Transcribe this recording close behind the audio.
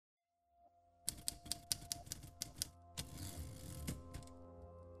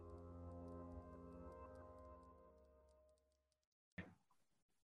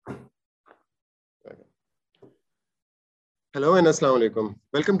Hello and Assalamu alaikum.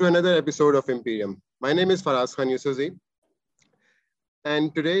 Welcome to another episode of Imperium. My name is Faraz Khan Yusufi,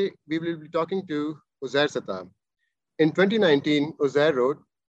 and today we will be talking to Uzair Sattar. In 2019, Uzair wrote,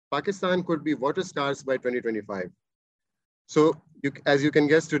 Pakistan could be water scarce by 2025. So, as you can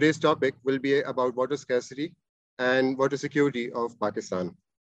guess, today's topic will be about water scarcity and water security of Pakistan.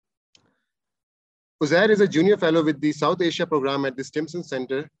 Uzair is a junior fellow with the South Asia program at the Stimson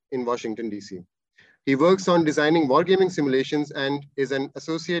Center in Washington, D.C. He works on designing wargaming simulations and is an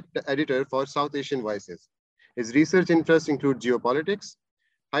associate editor for South Asian Voices. His research interests include geopolitics,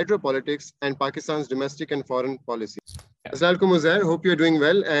 hydropolitics, and Pakistan's domestic and foreign policy. Assalamualaikum Uzair, hope you're doing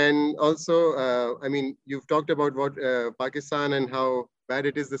well. And also, you've talked about what Pakistan and how bad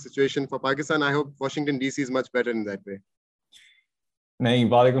it is, the situation for Pakistan. I hope Washington, D.C. is much better in that way. नहीं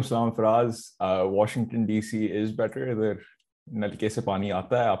वालेकुम सलाम Faraz Washington DC is better इधर नलके से पानी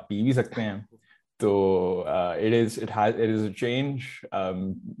आता है आप पी भी सकते हैं तो it is a change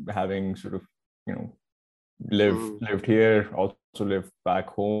having sort of lived here also lived back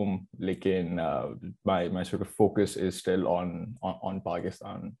home लेकिन my sort of focus is still on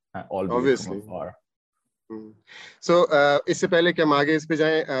Pakistan albeit from afar. So इससे पहले कि हम आगे इस पे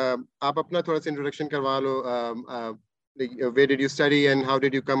जाएं आप अपना थोड़ा सा इंट्रोडक्शन करवा लो where did you study and how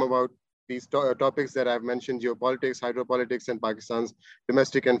did you come about these topics that I've mentioned, geopolitics, hydropolitics, and Pakistan's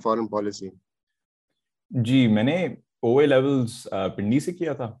domestic and foreign policy? जी मैंने OA levels पिंडी से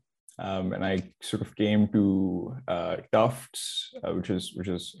किया था and I sort of came to Tufts which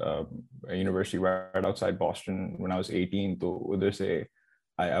is a university right outside Boston when I was 18 तो उधर से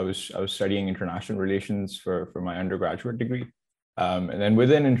I was studying international relations for my undergraduate degree and then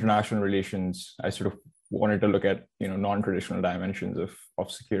within international relations I sort of wanted to look at non-traditional dimensions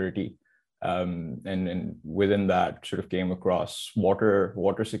of security and within that sort of came across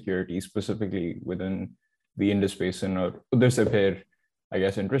water security specifically within the Indus Basin और उधर से फिर I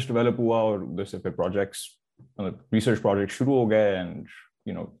guess interest develop हुआ और उधर से फिर projects research projects शुरू हो गए and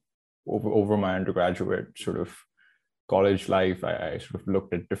over my undergraduate sort of college life I sort of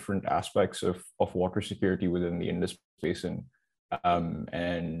looked at different aspects of water security within the Indus Basin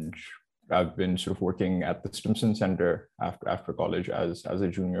and I've been sort of working at the Stimson Center after college as a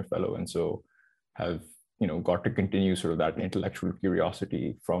junior fellow, and so have got to continue sort of that intellectual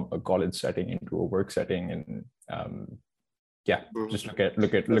curiosity from a college setting into a work setting, and just look at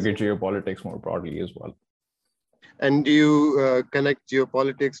geopolitics more broadly as well. And do you connect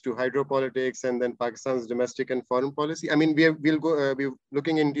geopolitics to hydropolitics and then Pakistan's domestic and foreign policy? I mean, we'll go be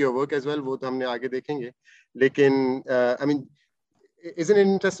looking into your work as well. वो तो हमने आगे देखेंगे. लेकिन isn't it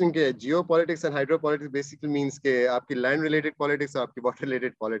interesting that geopolitics and hydropolitics basically means that आपकी land related politics or आपकी water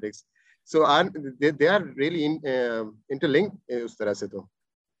related politics, so they are really interlinked उस तरह से तो.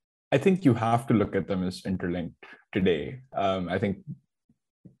 I think you have to look at them as interlinked today. I think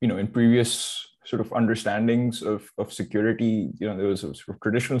in previous sort of understandings of security, there was a sort of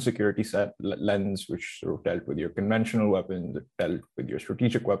traditional security set lens which sort of dealt with your conventional weapons, dealt with your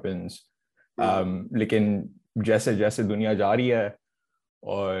strategic weapons. लेकिन जैसे दुनिया जा रही है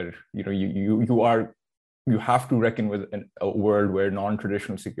or you have to reckon with a world where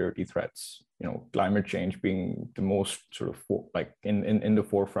non-traditional security threats, climate change being the most sort of like in the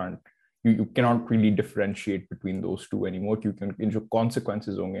forefront, you cannot really differentiate between those two anymore. You can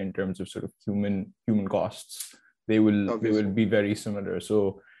consequences only in terms of sort of human costs. They will be very similar.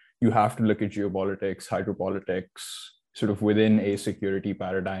 So you have to look at geopolitics, hydropolitics sort of within a security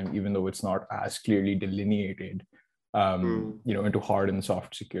paradigm, even though it's not as clearly delineated into hard and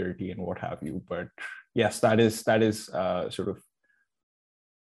soft security and what have you. But yes, that is sort of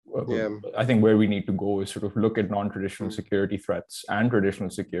I think where we need to go is sort of look at non-traditional security threats and traditional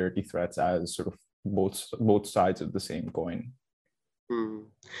security threats as sort of both sides of the same coin.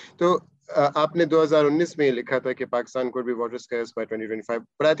 तो आपने 2019 में लिखा था कि Pakistan could be water scarce by 2025,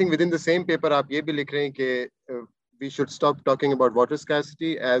 but I think within the same paper आप ये भी लिख रहे हैं कि we should stop talking about water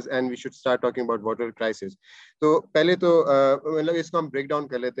scarcity and we should start talking about water crisis. तो पहले तो मतलब इसको हम break down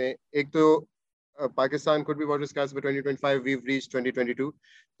कर लेते हैं. एक तो Pakistan could be water scarce by 2025. We've reached 2022.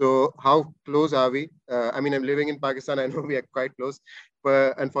 So how close are we? I'm living in Pakistan. I know we are quite close,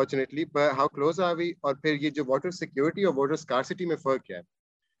 but unfortunately, but how close are we? और फिर ये जो water security और water scarcity में फर्क क्या है?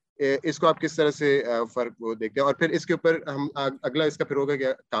 इसको आप किस तरह से फर्क वो देखते हैं और फिर इसके ऊपर हम अगला इसका फिर होगा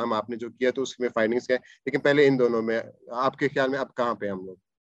क्या काम आपने जो किया तो उसमें फाइंडिंग्स क्या है लेकिन पहले इन दोनों में आपके ख्याल में अब कहाँ पे हम लोग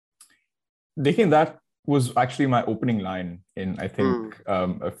देखिए that was actually my opening line in I think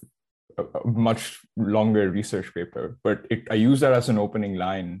a much longer research paper, but I use that as an opening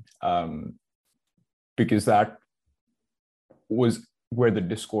line because that was where the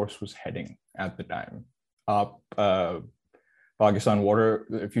discourse was heading at the time. Pakistan Water,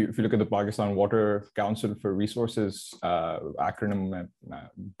 if you look at the Pakistan Water Council for Resources acronym, मैं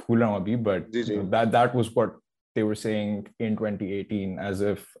भूल रहा हूँ अभी, but ji, ji. that was what they were saying in 2018, as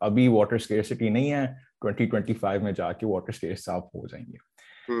if अभी water scarcity नहीं है, 2025 में जाके water scarce साफ हो जाएंगे.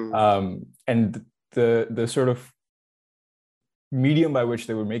 And the sort of medium by which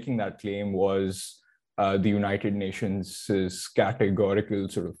they were making that claim was the United Nations' categorical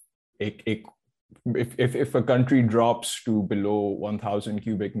sort of if a country drops to below 1,000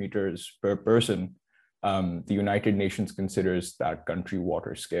 cubic meters per person, the United Nations considers that country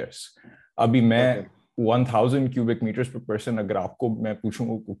water scarce. अभी मैं 1,000 cubic meters per person अगर आपको मैं पूछूं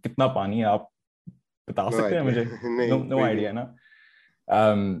कितना पानी है, आप बता सकते हैं मुझे? No idea ना.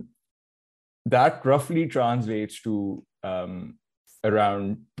 That roughly translates to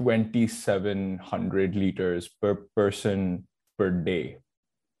around 2,700 liters per person per day.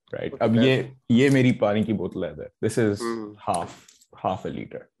 Right. अब ये मेरी पानी की बोतल है. This is half a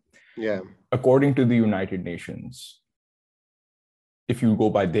liter. Yeah. According to the United Nations, if you go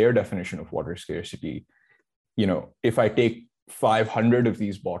by their definition of water scarcity, if I take 500 of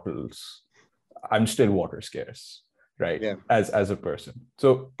these bottles, I'm still water scarce, right? Yeah. As a person.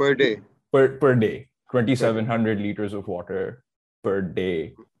 So per day. Per day, 2,700 liters of water per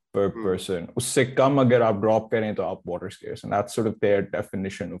day. Per person. उससे कम अगर आप drop करें तो आप water scarce, and that's sort of their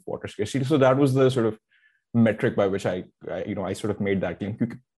definition of water scarcity. So that was the sort of metric by which I sort of made that claim.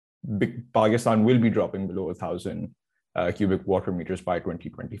 Pakistan will be dropping below 1,000 cubic water meters by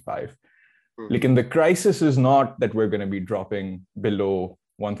 2025. Like, the crisis is not that we're going to be dropping below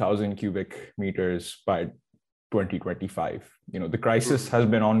 1,000 cubic meters by 2025. The crisis has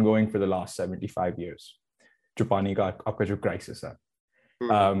been ongoing for the last 75 years. जो पानी का आपका जो crisis है.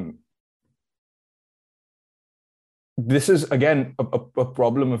 This is again a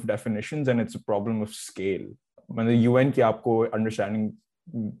problem of definitions, and it's a problem of scale. The UN की आपको understanding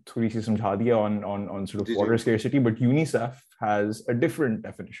थोड़ी सी समझा दिया on sort of water scarcity, but UNICEF has a different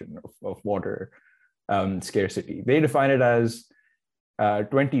definition of water scarcity. They define it as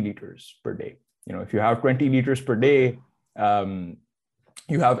 20 liters per day. If you have 20 liters per day,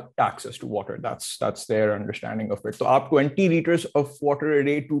 you have access to water. That's their understanding of it. So up 20 liters of water a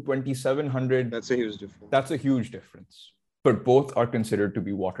day to 2,700. That's a huge difference. That's a huge difference. But both are considered to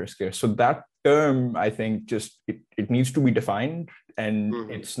be water scarce. So that term, I think, just it needs to be defined, and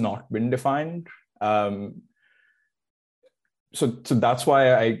it's not been defined. So that's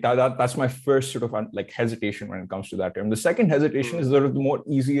why that's my first sort of like hesitation when it comes to that term. The second hesitation is sort of the more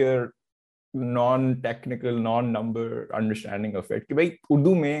easier, non-technical, non-number understanding of it. कि भाई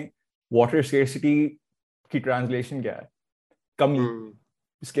उर्दू में water scarcity की translation क्या है? कमी.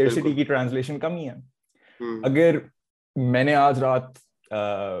 Scarcity की translation कमी है. अगर मैंने आज रात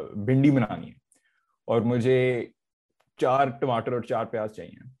भिंडी बनानी है और मुझे 4 टमाटर और 4 प्याज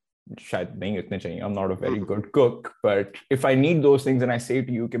चाहिए, शायद नहीं इतने चाहिए, I'm not a very good cook, but if I need those things and I say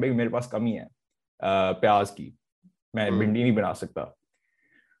to you कि भाई मेरे पास कमी है प्याज की, मैं भिंडी नहीं बना सकता,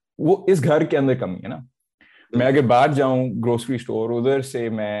 वो इस घर के अंदर कमी है ना. मैं अगर बाहर जाऊं ग्रोसरी स्टोर, उधर से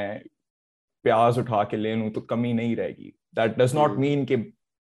मैं प्याज उठा के ले लूं तो कमी नहीं रहेगी. That does not mean कि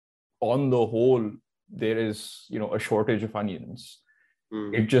on the whole there is a shortage of onions.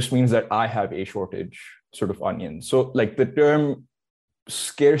 It just means that I have a shortage sort of onions. So like the term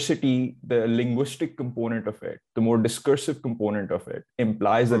scarcity, the linguistic component of it, the more discursive component of it,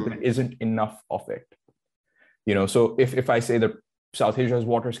 implies that there isn't enough of it. So if I say that South Asia is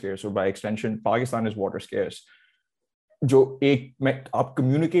water scarce, or by extension, Pakistan is water scarce. आप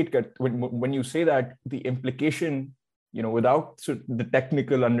communicate when you say that, the implication, without the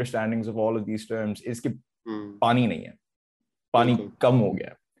technical understandings of all of these terms, is कि पानी नहीं है, पानी कम हो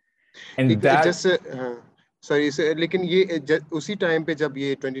गया. And that sorry, लेकिन ये उसी टाइम पे जब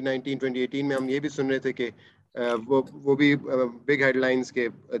ये 2019, 2018 में हम ये भी सुन रहे थे कि वो भी big headlines के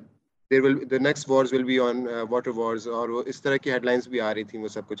the next wars will be on water wars, और वो इस तरह की हेडलाइंस भी आ रही थी, वो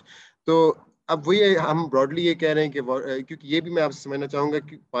सब कुछ. तो अब वही हम ब्रॉडली ये कह रहे हैं कि क्योंकि ये भी मैं आपसे समझना चाहूँगा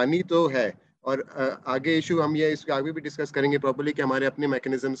कि पानी तो है, और आगे इशू हम ये इसके आगे भी डिस्कस करेंगे प्रॉपर्ली कि हमारे अपने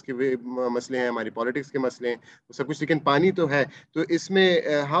मैकेनिज्म्स के मसले हैं, हमारी पॉलिटिक्स के मसले हैं, वो सब कुछ, लेकिन पानी तो है. तो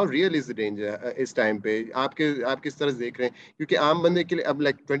इसमें how real is the danger इस टाइम पे? आप किस तरह से देख रहे हैं? क्योंकि आम बंदे के लिए अब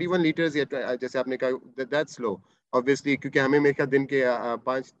लाइक 21 लीटर्स या जैसे आपने कहा दैट्स लो ऑब्वियसली, क्योंकि हमें मेरे ख्याल दिन के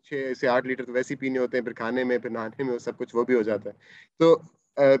 5-6 से 8 लीटर तो वैसे ही पीने होते हैं, फिर खाने में, फिर नहाने में, सब कुछ वो भी हो जाता है. तो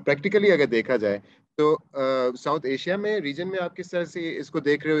प्रैक्टिकली अगर देखा जाए तो साउथ एशिया में रीजन में आप किस तरह से इसको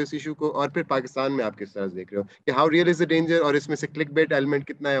देख रहे हो इस इशू को, और फिर पाकिस्तान में आप किस तरह से देख रहे हो कि how real is the danger, और इसमें से क्लिक बेट एलिमेंट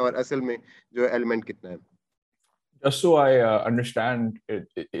कितना है और असल में जो एलिमेंट कितना है? Just so I understand,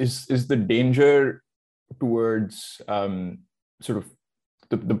 is the danger towards sort of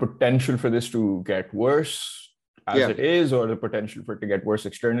the potential for this to get worse as it is, or the potential for it to get worse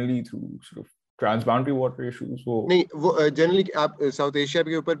externally through sort of transboundary water issues? नहीं, वो generally आप south Asia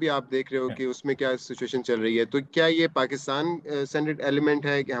के ऊपर भी आप देख रहे हो कि उसमें क्या सिचुएशन चल रही है, तो क्या ये पाकिस्तान सेंट्रेड एलिमेंट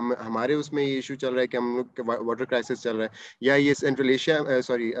है कि हमारे उसमें ये इशू चल रहा है कि हम लोग वाटर क्राइसिस चल रहा है, या ये सेंट्रल एशिया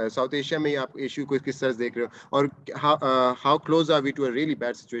साउथ एशिया में आप इशू को किस तरह से देख रहे हो, और how close are we to a really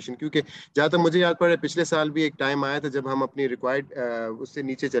bad situation? क्योंकि जहाँ तक मुझे याद पड़ रहा है, पिछले साल भी एक टाइम आया था जब हम अपनी रिक्वायर्ड उससे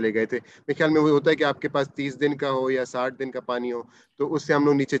नीचे चले गए थे। मेरे ख्याल में वो होता है कि आपके पास 30 दिन का हो या 60 दिन का पानी हो, तो उससे हम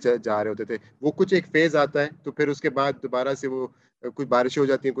लोग नीचे जा रहे होते थे। वो कुछ एक फेज आता है, तो फिर उसके बाद दोबारा से वो कुछ बारिशें हो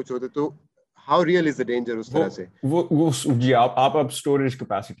जाती हैं, कुछ होते, तो how real is the danger उस तरह से? वो जी, आप अब स्टोरेज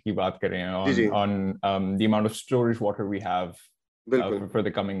कैपेसिटी की बात कर रहे हैं, जी जी, on the amount of storage water we have बिल्कुल for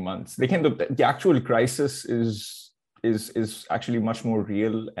the coming months. लेकिन the actual crisis is actually much more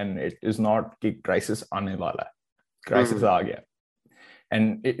real, and it is not कि crisis आने वाला है, crisis आ गया.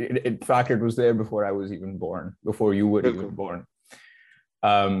 And in fact, it was there before I was even born, before you were even born.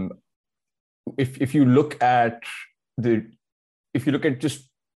 If you look at just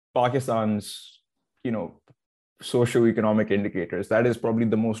Pakistan's, socioeconomic indicators, that is probably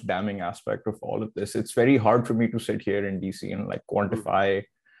the most damning aspect of all of this. It's very hard for me to sit here in DC and like quantify,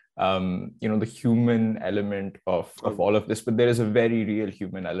 the human element of all of this, but there is a very real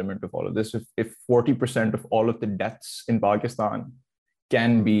human element of all of this. If 40% of all of the deaths in Pakistan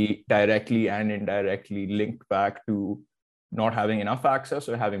can be directly and indirectly linked back to not having enough access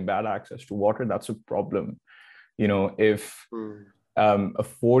or having bad access to water, that's a problem. If a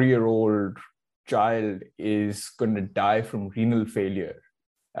 4-year-old child is going to die from renal failure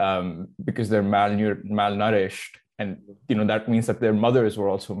because they're malnourished, and that means that their mothers were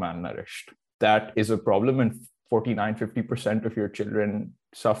also malnourished, that is a problem. And 49-50% of your children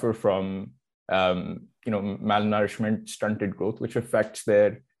suffer from malnourishment, stunted growth, which affects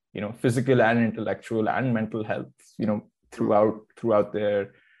their physical and intellectual and mental health throughout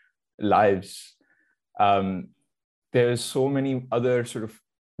their lives. There's so many other sort of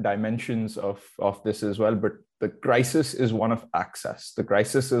dimensions of this as well, but the crisis is one of access. The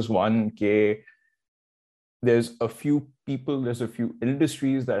crisis is one there's a few people, there's a few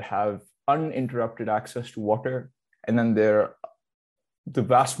industries that have uninterrupted access to water, and then there are the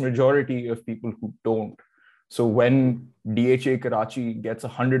vast majority of people who don't. So when DHA Karachi gets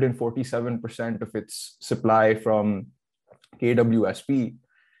 147% of its supply from KWSP,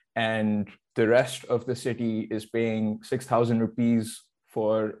 and the rest of the city is paying 6,000 rupees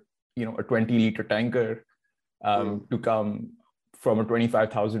for a 20-liter tanker to come from a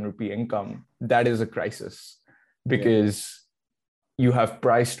 25,000 rupee income, that is a crisis, because you have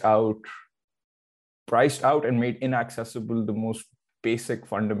priced out and made inaccessible the most basic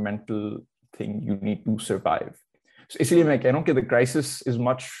fundamental thing you need to survive. So इसलिए मैं कह रहा हूँ कि the crisis is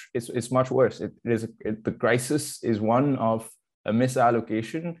much worse. The crisis is one of a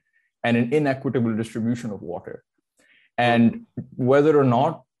misallocation and an inequitable distribution of water. And whether or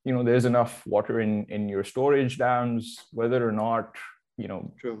not there's enough water in your storage dams, whether or not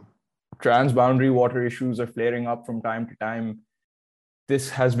transboundary water issues are flaring up from time to time, this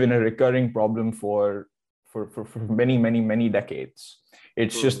has been a recurring problem for many decades.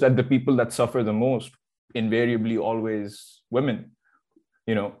 It's just that the people that suffer the most, invariably always women.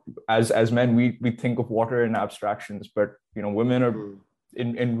 As men, we think of water in abstractions, but women are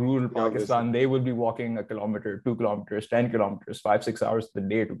in rural Pakistan, they will be walking 1 kilometer, 2 kilometers, 10 kilometers, 5-6 hours a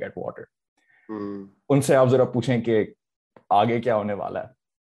day to get water. उनसे आप जरा पूछें कि आगे क्या होने वाला है,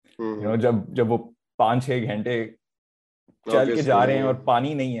 जब वो 5-6 घंटे चल के जा रहे हैं और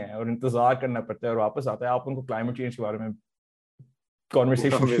पानी नहीं है और इंतजार करना पड़ता है और वापस आता है, आप उनको क्लाइमेट चेंज के बारे में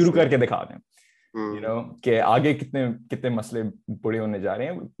कॉन्वर्सेशन शुरू करके दिखा दें, कि आगे कितने मसले बड़े होने जा रहे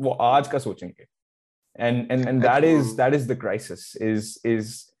हैं, वो आज का सोचेंगे. And that is the crisis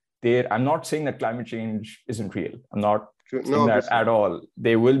is there. I'm not saying that climate change isn't real. I'm not saying that at all.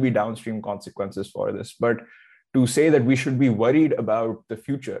 There will be downstream consequences for this, but to say that we should be worried about the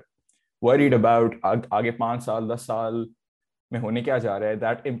future, worried about आगे 5 साल 10 साल में होने क्या जा रहा है,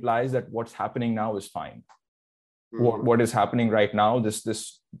 that implies that what's happening now is fine. What is happening right now,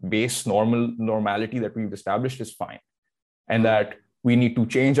 this base normality that we've established is fine, and that we need to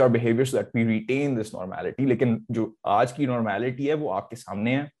change our behavior so that we retain this normality. लेकिन जो आज की normality है वो आपके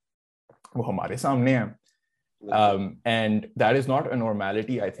सामने है, वो हमारे सामने है. And that is not a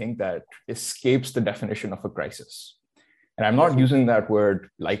normality, I think, that escapes the definition of a crisis. And I'm not using that word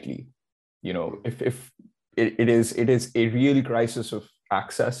lightly. If it is a real crisis of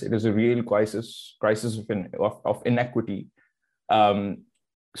access, it is a real crisis of inequity.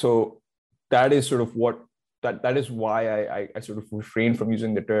 So that is sort of what that is why I sort of refrain from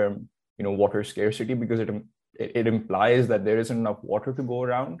using the term, water scarcity, because it implies that there isn't enough water to go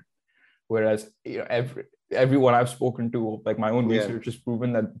around. Whereas everyone I've spoken to, like my own research has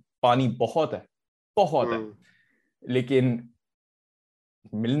proven that पानी बहुत है, लेकिन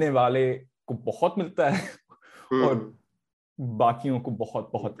मिलने वाले को बहुत मिलता है और बाकियों को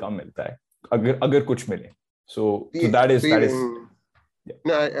बहुत कम मिलता है, अगर कुछ मिले. So that is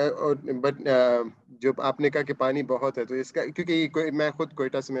बट जो आपने कहा कि पानी बहुत है, तो इसका, क्योंकि मैं खुद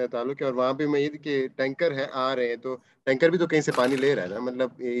कोयटा से मेरा ताल्लुक है और वहाँ पे मैं ये कि टैंकर है आ रहे हैं, तो टैंकर भी तो कहीं से पानी ले रहा है ना.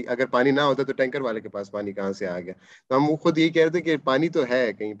 मतलब अगर पानी ना होता तो टैंकर वाले के पास पानी कहाँ से आ गया. तो हम खुद यही कह रहे थे कि पानी तो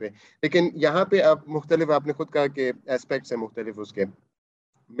है कहीं पे, लेकिन यहाँ पे अब मुख्तलिफ, आपने खुद कहा कि एस्पेक्ट्स हैं मुख्तलिफ, उसके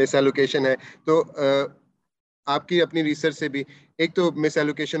मिस एलोकेशन है. तो आपकी अपनी रिसर्च से भी, एक तो मिस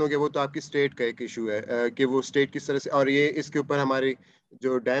एलोकेशन हो गया, वो तो आपकी स्टेट का एक इशू है कि वो स्टेट किस तरह से, और ये इसके ऊपर हमारी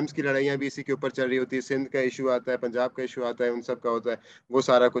जो डैम्स की लड़ाइयाँ भी इसी के ऊपर चल रही होती है. सिंध का इशू आता है, पंजाब का इशू आता है, उन सब का होता है, वो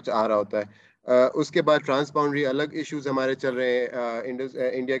सारा कुछ आ रहा होता है. उसके बाद ट्रांसबाउंडरी अलग इश्यूज हमारे चल रहे हैं.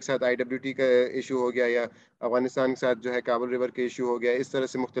 इंडिया के साथ IWT का इशू हो गया, या अफगानिस्तान के साथ जो है काबुल रिवर के इशू हो गया, इस तरह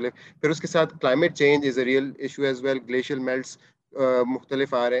से मुख्तलिफ. फिर उसके साथ climate change is a real issue as well, glacial melts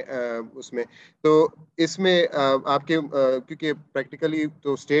मुख्तलिफ आ रहे हैं उसमें. तो इसमें आपके क्योंकि प्रैक्टिकली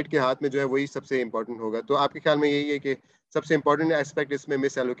तो स्टेट के हाथ में जो है वही सबसे इम्पोर्टेंट होगा, तो आपके ख्याल में यही है कि सबसे इम्पोर्टेंट एस्पेक्ट इसमें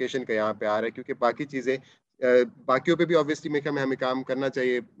मिस एलोकेशन का यहाँ पे आ रहा है, क्योंकि बाकी चीज़ें बाकियों पे भी ऑब्वियसली मेरे ख्याल में हमें काम करना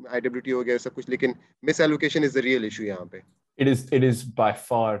चाहिए, IWT हो गया सब कुछ, लेकिन miss allocation is the real issue यहाँ पे. It is by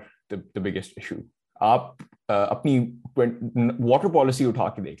far the biggest issue. आप अपनी वाटर पॉलिसी उठा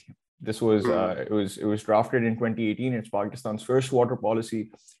के देखें. This was it was drafted in 2018. It's Pakistan's first water policy.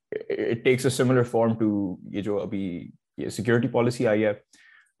 It takes a similar form to ये जो अभी ये security policy आई है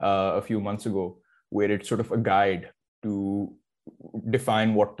a few months ago, where it's sort of a guide to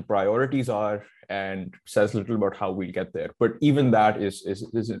define what the priorities are and says little about how we'll get there. But even that is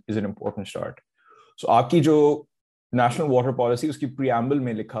an important start. So आपकी जो national water policy, उसकी preamble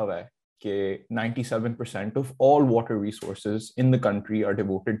में लिखा हुआ है कि 97% of all water resources in the country are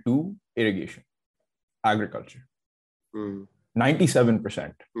devoted to irrigation, agriculture.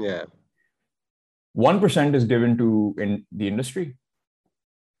 97%. Yeah. 1% is given to the industry,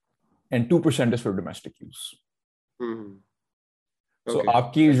 and 2% is for domestic use. So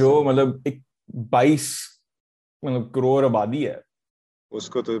आपकी जो मतलब एक 22 मतलब करोड़ आबादी है,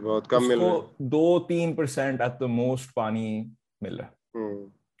 उसको तो बहुत कम मिल रहा है. 2-3% at the most पानी मिल रहा है.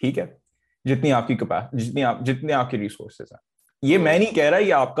 ठीक है, जितनी आपकी कैपेसिटी, जितने आपके रिसोर्सेज हैं. ये मैं नहीं कह रहा,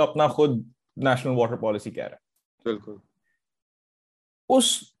 ये आपका अपना खुद नेशनल वाटर पॉलिसी कह रहा है. बिल्कुल.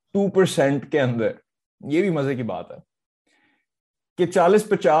 उस 2% के अंदर ये भी मजे की बात है कि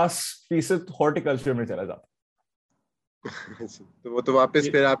 40-50% हॉर्टिकल्चर में चला जाता है. तो वो तो वापस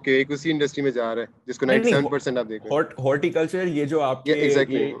फिर आपके एक उसी इंडस्ट्री में जा रहा है जिसको 97% आप देख रहे हैं. हॉर्टिकल्चर, ये जो आपके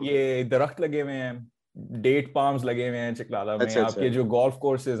exactly. ये दरख्त लगे हुए हैं, डेट पाम्स लगे हुए हैं चिकलाला में, आपके जो गोल्फ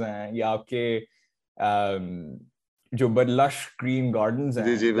कोर्सेज हैं, या आपके जो लश ग्रीन गार्डन्स हैं,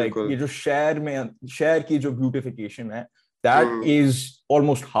 लाइक ये जो शहर की जो ब्यूटिफिकेशन है, that is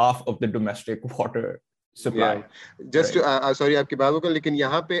almost half of the domestic water supply. Just sorry आपकी बात को, लेकिन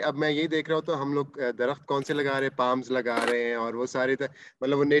यहाँ पे अब मैं यही देख रहा हूँ, तो हम लोग दरख्त कौन से लगा रहे हैं, पाम्स लगा रहे हैं, और वो सारे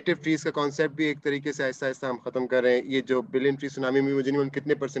मतलब वो नेटिव ट्रीज का कॉन्सेप्ट भी एक तरीके से ऐसा ऐसा हम खत्म कर रहे हैं. ये जो बिलियन ट्री सुनामी में मुझे नहीं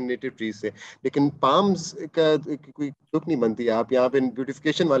कितने % नेटिव ट्रीज थे, लेकिन पाम्स का कोई लुक नहीं बनती. आप यहाँ पे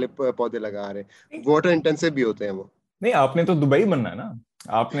ब्यूटिफिकेशन वाले पौधे लगा रहे हैं, वाटर इंटेंसिव भी होते हैं वो. नहीं, आपने तो दुबई बनना है ना,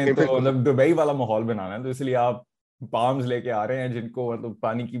 आपने तो मतलब दुबई वाला माहौल बनाना है, तो इसलिए आप पाम्स लेके आ रहे हैं जिनको मतलब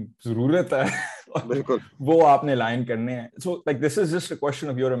पानी की जरूरत है. बिल्कुल. वो आपने लाइन करने हैं. So like this is just a question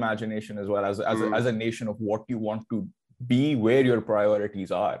of your imagination as well as a nation, of what you want to be, where your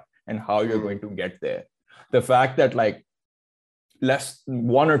priorities are, and how you're going to get there. The fact that like less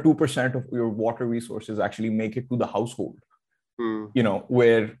 1 or 2% of your water resources actually make it to the household, you know,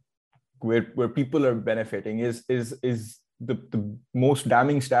 where people are benefiting is the most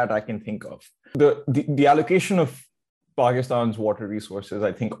damning stat I can think of. The allocation of Pakistan's water resources,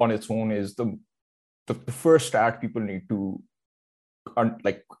 I think, on its own is the first stat people need to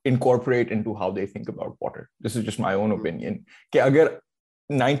like incorporate into how they think about water. This is just my own opinion. कि अगर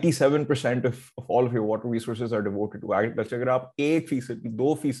 97% of all of your water resources are devoted to agriculture, अगर आप 1% भी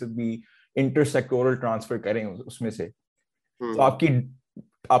 2% भी intersectoral transfer करें उसमें से, तो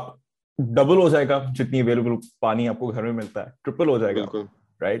आप डबल हो जाएगा जितनी अवेलेबल पानी आपको घर में मिलता है, ट्रिपल हो जाएगा,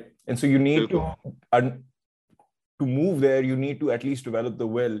 right? And so you need to move there, you need to at least develop the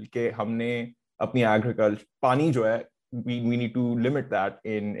will कि हमने अपनी agriculture पानी जो है, we need to limit that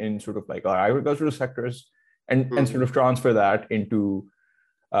in sort of like our agricultural sectors and sort of transfer that into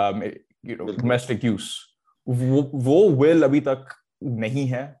you know domestic use. वो will अभी तक नहीं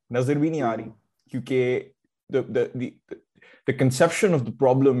है, नजर भी नहीं आ रही, क्योंकि the conception of the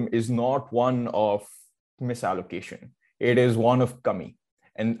problem is not one of misallocation. It is one of kami.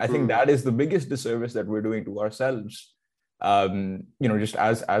 And I think that is the biggest disservice that we're doing to ourselves, just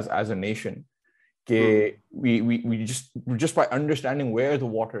as a nation. We just by understanding where the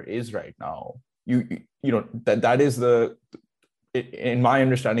water is right now, that is in my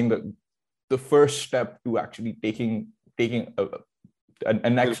understanding, the first step to actually taking a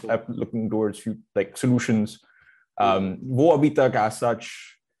next step, looking towards like solutions. वो अभी तक as such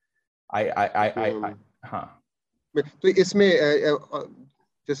I हाँ. तो इसमें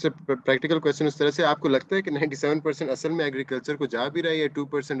जैसे practical question उस तरह से, आपको लगता है कि 97% असल में एग्रीकल्चर को जा भी रहा है या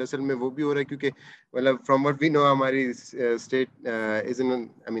 2% असल में वो भी हो रहा है? क्योंकि मतलब फ्रॉम व्हाट वी नो हमारी state is in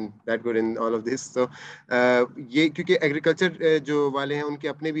I mean that good in all of this, तो ये क्योंकि एग्रीकल्चर जो वाले हैं उनके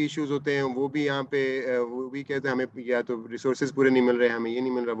अपने भी इश्यूज होते हैं, वो भी यहाँ पे वो भी कहते हैं हमें या तो रिसोर्सेज पूरे नहीं मिल रहे, हमें ये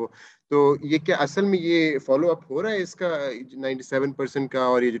नहीं मिल रहा वो, तो ये क्या असल में ये फॉलो अप हो रहा है इसका 97% का,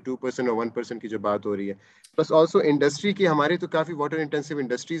 और ये जो 2% और 1% की जो बात हो रही है? प्लस ऑल्सो इंडस्ट्री की, हमारी तो काफी वाटर इंटेंसिव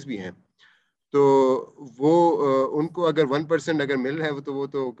इंडस्ट्रीज भी हैं, तो वो उनको अगर 1% अगर मिल रहा है तो वो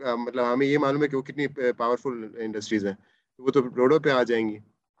तो मतलब हमें ये मालूम है कि वो कितनी पावरफुल इंडस्ट्रीज हैं, तो वो तो रोडों पे आ जाएंगी.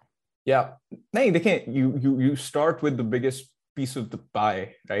 Yeah, नहीं देखें, you start with the biggest piece of the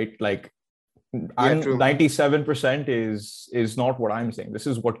pie, right? Like, I'm 97% is not what I'm saying. This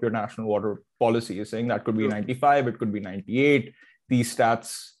is what your national water policy is saying. That could be 95, it could be 98. These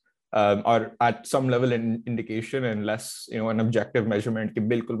stats are at some level an indication, and less, an objective measurement कि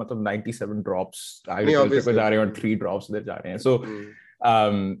बिल्कुल मतलब 97 drops agriculture को जा रहे हैं और 3 drops इधर जा रहे हैं. So,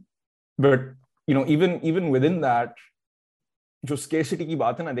 but even within that, जो scarcity की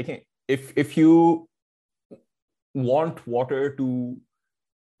बात है ना, देखें, if you want water to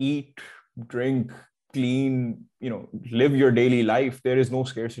eat, drink, clean, live your daily life, there is no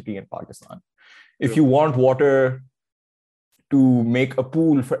scarcity in Pakistan. If you want water to make a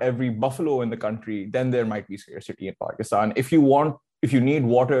pool for every buffalo in the country, then there might be scarcity in Pakistan. If you need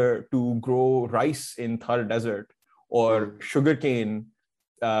water to grow rice in Thar Desert or sugarcane,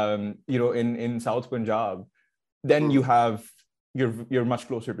 in South Punjab, then you're much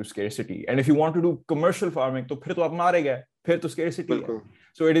closer to scarcity. And if you want to do commercial farming, तो फिर तो आप मारे गए, फिर तो scarcity है.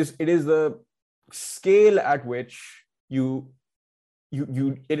 So it is the scale at which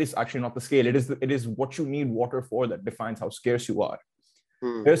it is actually not the scale. It is what you need water for that defines how scarce you are.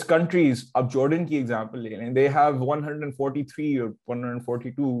 There's countries, अब Jordan की example ले लें, they have 143 or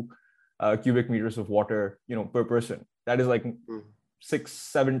 142 cubic meters of water, per person. That is like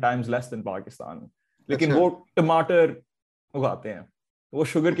 6-7 times less than Pakistan. लेकिन वो टमाटर उगाते हैं, वो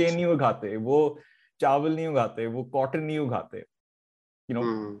शुगर केन नहीं उगाते, वो चावल नहीं उगाते, वो कॉटन नहीं उगाते.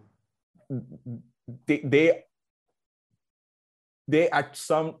 They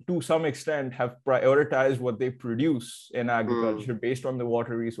to some extent have prioritized what they produce in agriculture based on the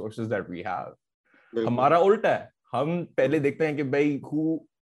water resources that we have. हमारा उल्टा है, हम पहले देखते हैं कि भाई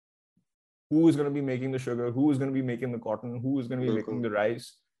who is going to be making the sugar, who is going to be making the cotton, who is going to be making the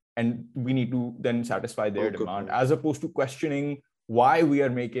rice, and we need to then satisfy their demand, as opposed to questioning why we are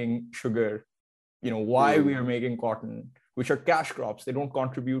making sugar, why we are making cotton, which are cash crops. They don't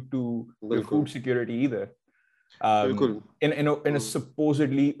contribute to your food security either. In a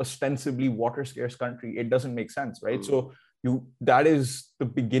supposedly, ostensibly water scarce country, it doesn't make sense, right? So that is the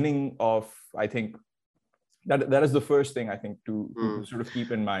beginning of, I think, that is the first thing I think to sort of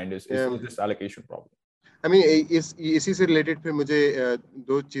keep in mind is this allocation problem. I mean, इसी से related फिर मुझे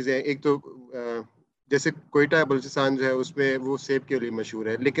दो चीजें, एक तो जैसे कोयटा बलूचिस्तान जो है उसमें वो सेब के लिए मशहूर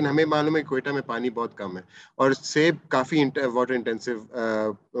है, लेकिन हमें मालूम है कोयटा में पानी बहुत कम है और सेब काफ़ी वाटर इंटेंसिव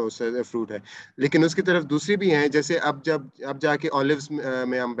फ्रूट है, लेकिन उसकी तरफ दूसरी भी हैं, जैसे अब जाके ऑलिव्स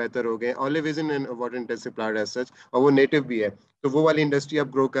में हम बेहतर हो गए. Olive is in water intensive plant as such, और वो नेटिव भी है, तो वो वाली इंडस्ट्री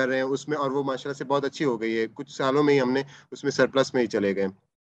अब ग्रो कर रहे हैं उसमें, और वो माशाल्लाह से बहुत अच्छी हो गई है. कुछ सालों में ही हमने उसमें सरप्लस में ही चले गए.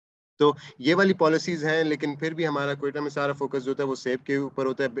 तो ये वाली पॉलिसीज हैं, लेकिन फिर भी हमारा कोयटा में सारा फोकस जो होता है वो सेब के ऊपर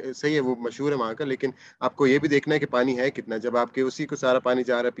होता है. सही है, वो मशहूर है वहाँ का, लेकिन आपको ये भी देखना है कि पानी है कितना, जब आपके उसी को सारा पानी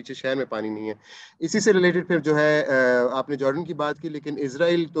जा रहा है, पीछे शहर में पानी नहीं है. इसी से रिलेटेड फिर जो है आपने जॉर्डन की बात की, लेकिन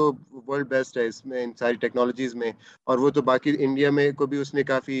इजराइल तो वर्ल्ड बेस्ट है इसमें, इन सारी टेक्नोलॉजीज में, और वो तो बाकी इंडिया में को भी उसने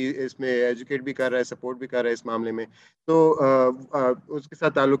काफ़ी इसमें एजुकेट भी कर रहा है, सपोर्ट भी कर रहा है इस मामले में. तो उसके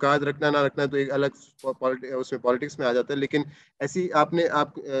साथ ताल्लुकात रखना ना रखना तो एक अलग उसमें पॉलिटिक्स में आ जाता है, लेकिन ऐसी आप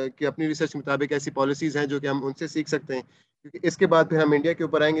कि अपनी रिसर्च के मुताबिक ऐसी पॉलिसीज हैं जो कि हम उनसे सीख सकते हैं, क्योंकि इसके बाद फिर हम इंडिया के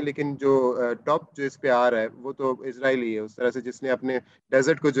ऊपर आएंगे, लेकिन जो टॉप जो इस पे आ रहा है वो तो इजराइल ही है, उस तरह से जिसने अपने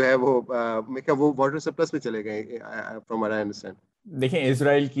डेजर्ट को जो है वो वाटर सरप्लस में चले गए फ्रॉम व्हाट आई अंडरस्टैंड. देखिए,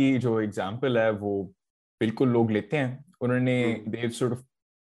 इजराइल की जो एग्जांपल है वो बिल्कुल लोग लेते हैं. उन्होंने they sort of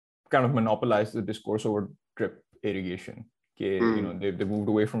kind of monopolized the discourse over drip irrigation. You know, they moved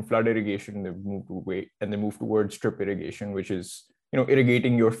away from flood irrigation, they moved away and they moved towards drip irrigation, which is, you know,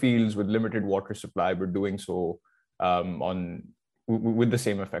 irrigating your fields with limited water supply, but doing so with the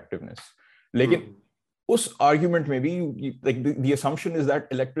same effectiveness. Lekin us argument maybe like the assumption is that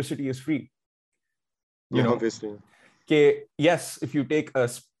electricity is free. You know, obviously. Yes, if you take a,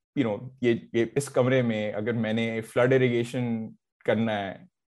 you know, ये इस कमरे में अगर मैंने flood irrigation करना है,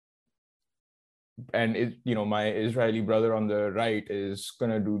 and you know, my Israeli brother on the right is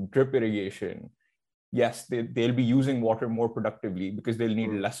going to do drip irrigation, yes, they'll be using water more productively because they'll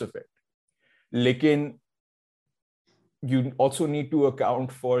need less of it. Lekin you also need to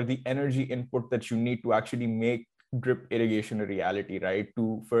account for the energy input that you need to actually make drip irrigation a reality, right?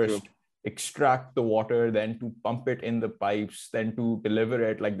 To first extract the water, then to pump it in the pipes, then to deliver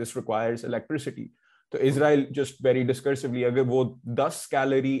it. Like, this requires electricity. So Israel just very discursively, अगर वो 10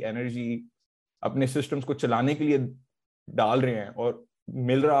 calorie energy अपने systems को चलाने के लिए डाल रहे हैं और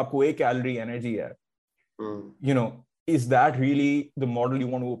मिल रहा आपको 1 calorie energy है, you know, is that really the model you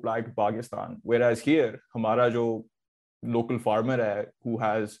want to apply to Pakistan? Whereas here, हमारा जो local farmer hai, who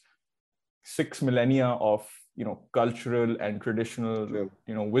has 6 millennia of, you know, cultural and traditional,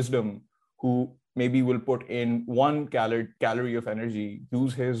 you know, wisdom, who maybe will put in 1 calorie of energy,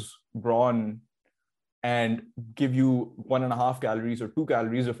 use his brawn and give you 1.5 calories or 2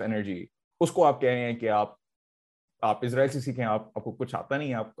 calories of energy. उसको आप कह रहे हैं कि आप Israel से सीखें, आपको कुछ आता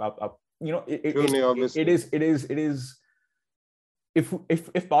नहीं, आप you know, it is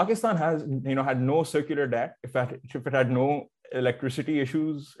if Pakistan has, you know, had no circular debt, if it had no electricity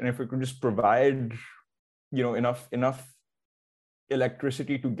issues, and if it could just provide, you know, enough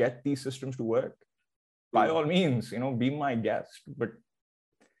electricity to get these systems to work, by all means, you know, be my guest. But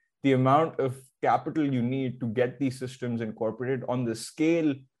the amount of capital you need to get these systems incorporated on the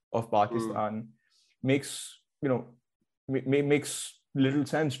scale of Pakistan makes, you know, makes little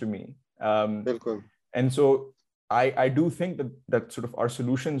sense to me. And so I do think that sort of our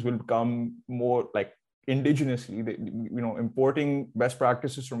solutions will become more like indigenously. You know, importing best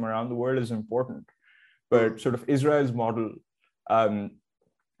practices from around the world is important, but sort of Israel's model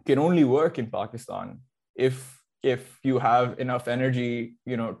can only work in Pakistan if you have enough energy,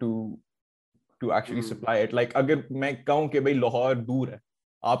 you know, to actually supply it. Like, अगर मैं कहूँ कि भाई लाहौर दूर है,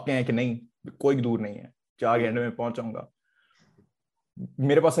 आप कहें कि नहीं, कोई दूर नहीं है, 4 घंटे में पहुंच जाऊंगा,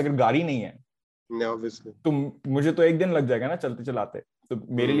 मेरे पास अगर गाड़ी नहीं है, तो मुझे तो 1 दिन लग जाएगा ना चलते चलाते, तो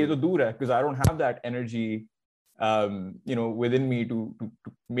मेरे लिए तो दूर है, because I don't have that energy you know, within me to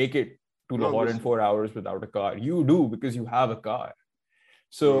make it to Lahore in 4 hours without a car. You do, because you have a car.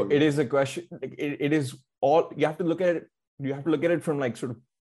 So it is a question, it is all, you have to look at it from like sort of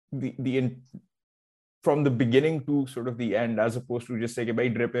from the beginning to sort of the end, as opposed to just say कि भाई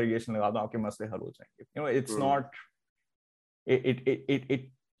drip irrigation लगा दो आपके मसले हल हो जाएंगे. You know, it's not,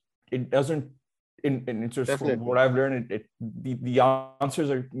 it doesn't, in sort of what I've learned, the answers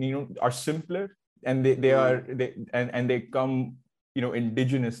are, you know, are simpler, and they come, you know,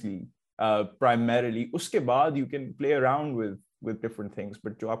 indigenously primarily. Uske baad you can play around with different things,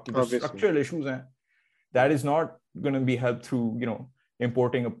 but jo aapke structural issues hain, that is not going to be helped through, you know,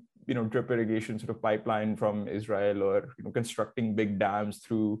 importing a, you know, drip irrigation sort of pipeline from Israel, or, you know, constructing big dams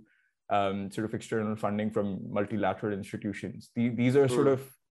through sort of external funding from multilateral institutions. These are sort of,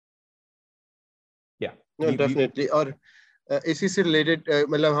 yeah. No, definitely. और इसी से related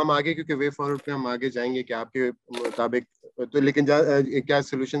मतलब हम आगे, क्योंकि way forward पे हम आगे जाएंगे कि आपके मुताबिक तो, लेकिन क्या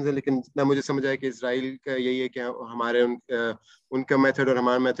सॉल्यूशंस है, लेकिन ना मुझे समझ आया कि इजराइल का यही है कि हमारे उनका मेथड और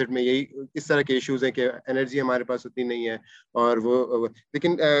हमारे मेथड में यही इस तरह के इश्यूज हैं कि एनर्जी हमारे पास उतनी नहीं है, और वो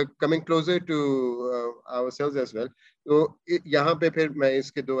लेकिन coming closer to ourselves as well, तो यहाँ पे फिर मैं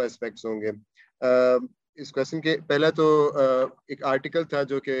इसके 2 एस्पेक्ट्स होंगे इस क्वेश्चन के. पहला तो एक आर्टिकल था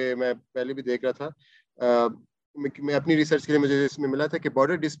जो कि मैं पहले भी देख रहा था, मैं अपनी रिसर्च के लिए मुझे इसमें मिला था कि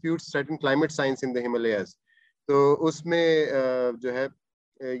border disputes threaten climate science in the Himalayas. तो उसमें जो है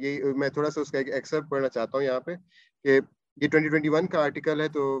ये मैं थोड़ा सा उसका एक एक्सर्प्ट पढ़ना चाहता हूँ यहाँ पे कि ये 2021 का आर्टिकल है.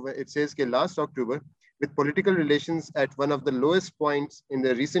 तो इट सेज कि last October, with political relations at one of the lowest points in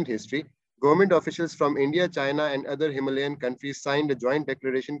the recent history, government officials from India, China, and other Himalayan countries signed a joint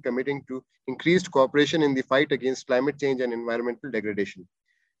declaration committing to increased cooperation in the fight against climate change and environmental degradation.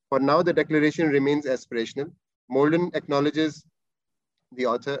 For now, the declaration remains aspirational. Molden acknowledges, the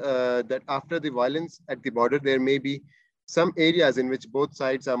author, that after the violence at the border, there may be some areas in which both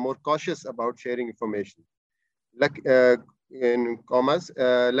sides are more cautious about sharing information. in commas.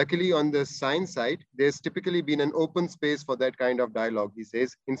 Luckily, on the science side, there's typically been an open space for that kind of dialogue, he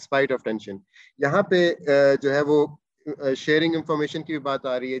says, in spite of tension. यहाँ पे जो है वो sharing information की भी बात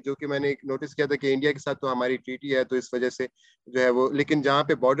आ रही है, जो कि मैंने नोटिस किया था कि इंडिया के साथ तो हमारी ट्रीटी है, तो इस वजह से जो है वो, लेकिन जहाँ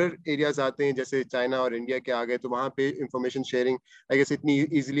पे बॉर्डर एरियाज आते हैं जैसे चाइना और इंडिया के आ गए, तो वहाँ पे इंफॉर्मेशन शेयरिंग आई गेस इतनी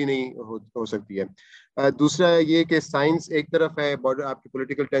इजीली नहीं हो सकती है। दूसरा ये कि साइंस एक तरफ है, बॉर्डर आपकी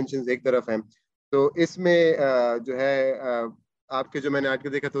पॉलिटिकल टेंशन एक तरफ है, तो इसमें जो है आपके जो मैंने आर्टिकल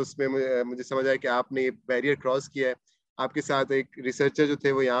देखा, तो उसमें मुझे समझ आया कि आपने ये बैरियर क्रॉस किया है। आपके साथ एक रिसर्चर जो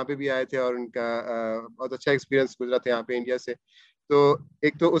थे वो यहाँ पे भी आए थे, और उनका बहुत अच्छा एक्सपीरियंस गुजरा था यहाँ पे इंडिया से। तो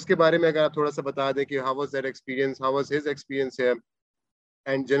एक तो उसके बारे में अगर आप थोड़ा सा बता दें कि how was that experience, how was his experience है,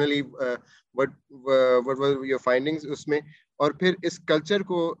 and generally what were your findings उसमें, और फिर इस कल्चर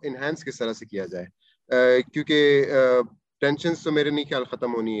को इनहेंस किस तरह से किया जाए, क्योंकि टेंशन तो मेरे नहीं ख्याल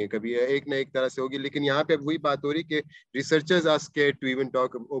खत्म होनी है, कभी एक ना एक तरह से होगी, लेकिन यहाँ पे वही बात हो रही कि researchers are scared to even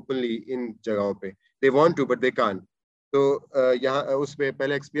talk openly इन जगहों पे, they want to but they can't. तो यहाँ उसमें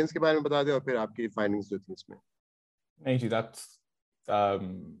पहले एक्सपीरियंस के बारे में बता दें और फिर आपकी फाइंडिंग्स जो थी इसमें। नहीं जी, that's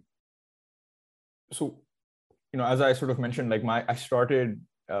so as I sort of mentioned, like I started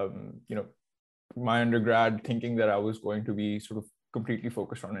my undergrad thinking that I was going to be sort of completely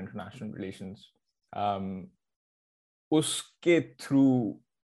focused on international relations. Uske through,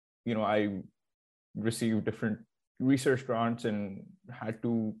 I received different research grants and had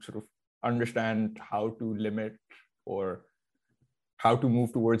to sort of understand how to limit or how to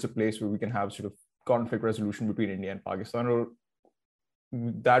move towards a place where we can have sort of conflict resolution between India and Pakistan, or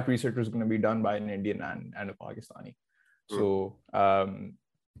that research was going to be done by an Indian and a Pakistani. So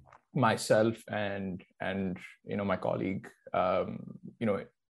myself and my colleague,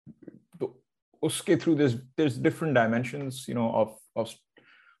 uske through there's different dimensions, of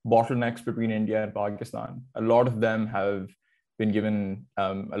bottlenecks between India and Pakistan. A lot of them have been given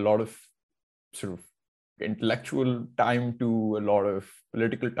a lot of sort of intellectual time to, a lot of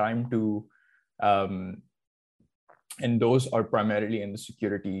political time to, and those are primarily in the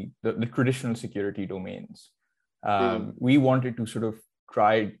security, the traditional security domains. We wanted to sort of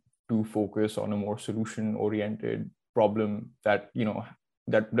try to focus on a more solution-oriented problem that,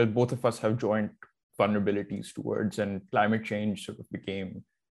 that both of us have joint vulnerabilities towards, and climate change sort of became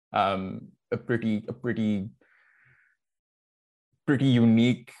a pretty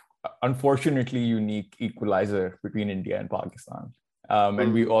unique, unfortunately unique equalizer between India and Pakistan.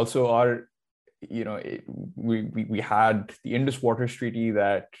 And we also are, we had the Indus Waters Treaty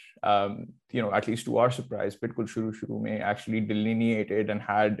that, at least to our surprise, bilkul shuru mein actually delineated and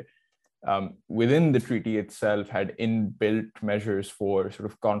had, within the treaty itself, had inbuilt measures for sort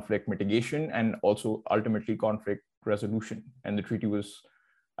of conflict mitigation and also ultimately conflict resolution. And the treaty was,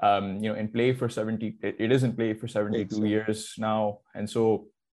 in play for it is in play for 72 years now. And so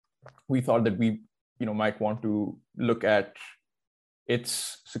we thought that we, might want to look at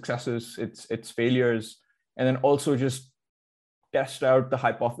its successes, its failures, and then also just test out the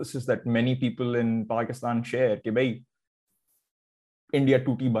hypothesis that many people in Pakistan share, कि भाई India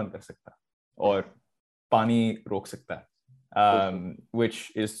टूटी बंद कर सकता और पानी रोक सकता है,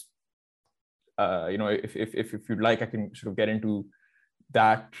 which is, if you'd like, I can sort of get into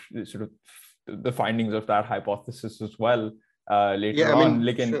that, sort of the findings of that hypothesis as well later on.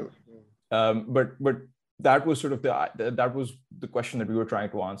 Sure. But that was sort of that was the question that we were trying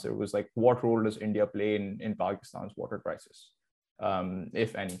to answer, was like, what role does India play in Pakistan's water crisis,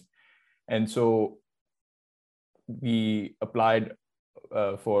 if any? And so we applied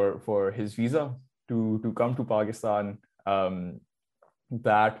for his visa to come to Pakistan.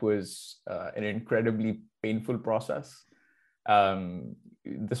 That was an incredibly painful process.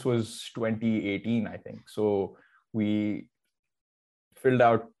 This was 2018, I think. So we filled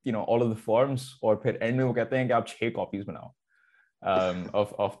out, all of the forms, और फिर end में वो कहते हैं कि आप 6 copies बनाओ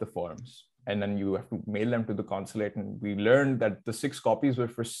of the forms, and then you have to mail them to the consulate. And we learned that the 6 copies were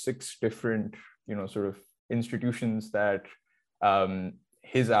for 6 different, sort of institutions that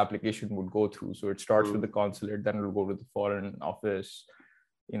his application would go through. So it starts with the consulate, then it will go to the foreign office,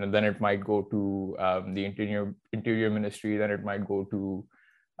 then it might go to the interior ministry, then it might go to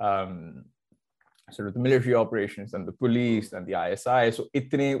sort of the military operations and the police and the ISI. So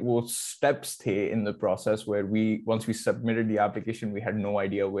itne wo steps the in the process where once we submitted the application, we had no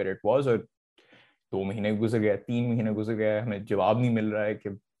idea where it was. Or 2 महीने गुजर गए, 3 महीने गुजर गए, हमें जवाब नहीं मिल रहा है कि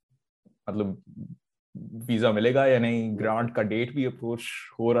मतलब वीजा मिलेगा या नहीं. ग्रांट का डेट भी अप्रोच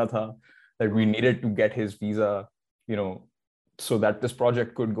हो रहा था, that we needed to get his visa, so that this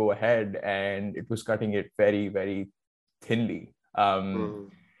project could go ahead, and it was cutting it very, very thinly.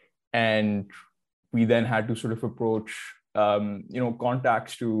 And we then had to sort of approach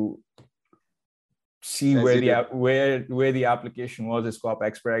contacts to see where the application was, इसको आप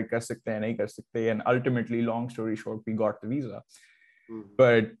expedite कर सकते हैं नहीं कर सकते, and ultimately, long story short, we got the visa.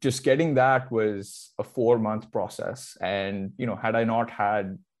 But just getting that was a 4-month process, and had I not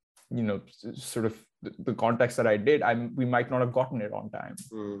had sort of the context that I did, we might not have gotten it on time.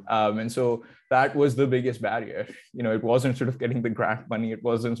 And so that was the biggest barrier. It wasn't sort of getting the grant money, it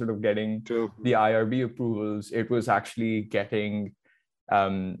wasn't sort of getting the IRB approvals, it was actually getting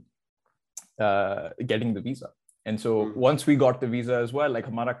the visa. And so once we got the visa as well, like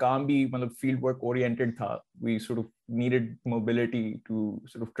हमारा काम भी मतलब fieldwork oriented था, we sort of needed mobility to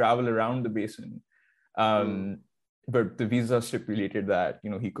sort of travel around the basin. But the visa stipulated that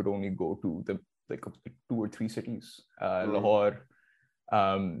he could only go to the 2 or 3 cities, Lahore,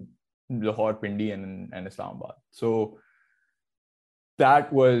 Pindi, and Islamabad. So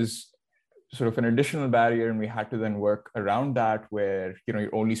that was sort of an additional barrier, and we had to then work around that, where you're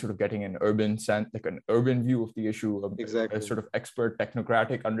only sort of getting an urban view of the issue, a sort of expert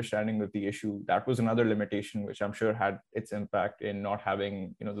technocratic understanding of the issue. That was another limitation, which I'm sure had its impact in not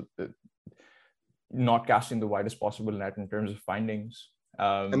having not casting the widest possible net in terms of findings.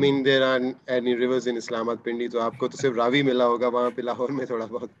 I mean, there aren't any rivers in Islamabad, Pindi, तो आपको तो सिर्फ रावी मिला होगा वहाँ पे लाहौर में थोड़ा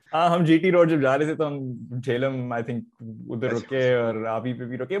बहुत. हम GT रोड जब जा रहे थे तो हम झेलम I think उधर रुके और रावी पे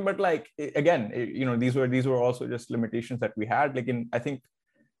भी रुके, but like again these were also just limitations that we had. लेकिन I think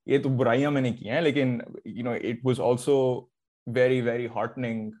ये तो बुराइयां मैंने की हैं, लेकिन it was also very, very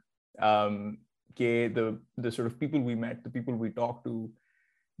heartening कि the sort of people we met, the people we talked to,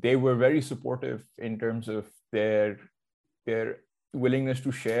 they were very supportive in terms of their willingness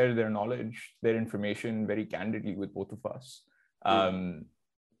to share their knowledge, their information very candidly with both of us. And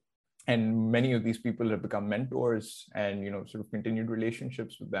many of these people have become mentors and, sort of continued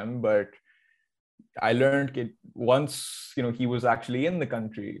relationships with them. But I learned that once, he was actually in the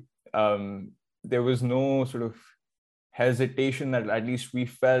country, there was no sort of hesitation that at least we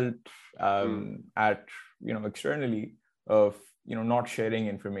felt externally of, not sharing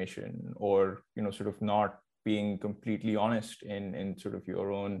information or, sort of not being completely honest in sort of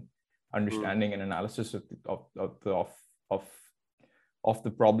your own understanding and analysis of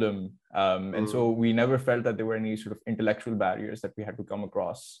the problem. And so we never felt that there were any sort of intellectual barriers that we had to come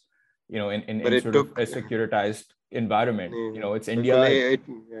across, in sort of a securitized environment. It's India.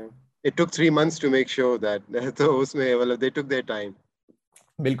 It took 3 months to make sure that they took their time.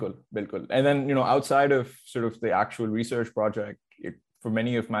 Bilkul. And then, outside of sort of the actual research project, for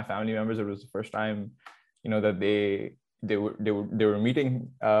many of my family members, it was the first time, that they were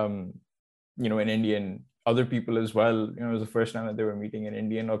meeting, an Indian. Other people as well, it was the first time that they were meeting an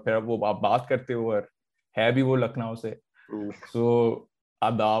Indian. और फिर वो बात करते हुए और है भी वो लखनऊ से, so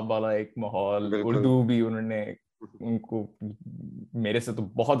आदाब वाला एक माहौल, उर्दू भी उन्होंने उनको मेरे से तो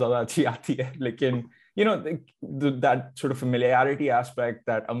बहुत ज़्यादा अच्छी आती है, लेकिन that sort of familiarity aspect,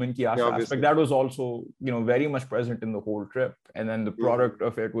 that amin ki aasha aspect, that was also very much present in the whole trip. And then the product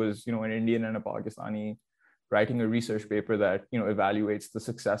of it was an Indian and a Pakistani writing a research paper that evaluates the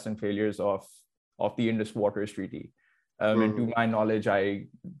success and failures of the Indus Waters Treaty. And to my knowledge, I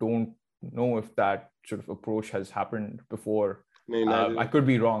don't know if that sort of approach has happened before. I could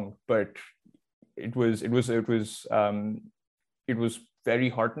be wrong, but it was very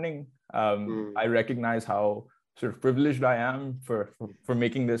heartening. I recognize how sort of privileged I am for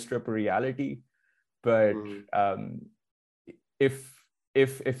making this trip a reality. But if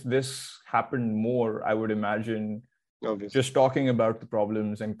this happened more, I would imagine just talking about the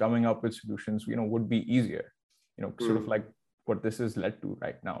problems and coming up with solutions, would be easier, sort of like what this has led to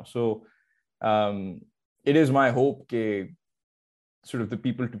right now. So it is my hope that sort of the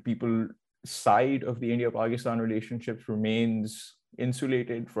people to people side of the India-Pakistan relationships remains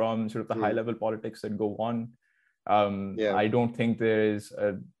insulated from sort of the high level politics that go on. I don't think there is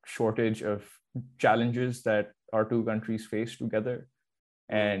a shortage of challenges that our two countries face together.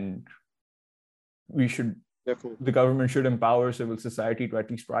 And we should, the government should empower civil society to at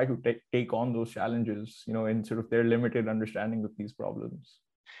least try to take on those challenges, in sort of their limited understanding of these problems.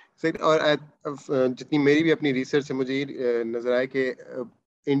 और जितनी मेरी भी अपनी research से मुझे ये नजर आया कि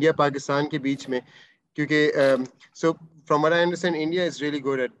इंडिया पाकिस्तान के बीच में, क्योंकि so from what I understand, India is really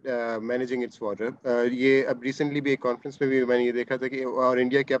good at managing its water. ये अब recently भी एक conference में भी मैंने ये देखा था कि और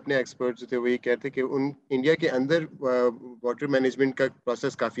इंडिया के अपने experts थे वो ये कहते कि इंडिया के अंदर water management का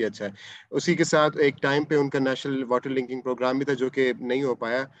process काफ़ी अच्छा है. उसी के साथ एक time पे उनका national water linking program भी था जो कि नहीं हो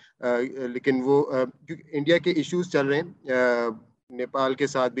पाया, लेकिन वो इंडिया के issues चल रहे हैं, नेपाल के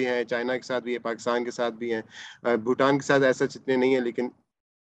साथ भी हैं, चाइना के साथ भी है, पाकिस्तान के साथ भी हैं, भूटान के साथ ऐसा जितने नहीं है, लेकिन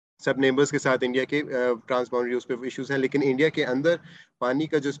सब नेबर्स के साथ इंडिया के ट्रांस बाउंड्री उस पर इश्यूज हैं, लेकिन इंडिया के अंदर पानी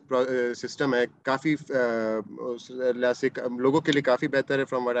का जो सिस्टम है काफ़ी उस लिहाज से लोगों के लिए काफ़ी बेहतर है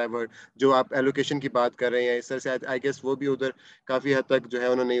फ्रॉम व्हाट आई हर्ड। जो आप एलोकेशन की बात कर रहे हैं इस तरह से, आई गेस वो भी उधर काफ़ी हद तक जो है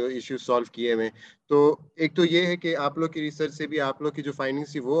उन्होंने इश्यूज सॉल्व किए हुए। तो एक तो ये है कि आप लोग की रिसर्च से भी आप लोग की जो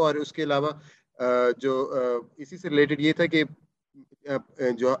फाइंडिंग्स थी वो, और उसके अलावा इसी से रिलेटेड ये था कि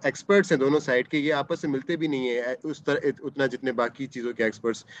जो एक्सपर्ट्स हैं दोनों साइड के, ये आपस में मिलते भी नहीं है उस तरह उतना जितने बाकी चीज़ों के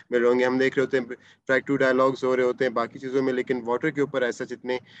एक्सपर्ट्स मिल रहे होंगे। हम देख रहे होते हैं ट्रैक टू डायलॉग्स हो रहे होते हैं बाकी चीज़ों में, लेकिन वाटर के ऊपर ऐसा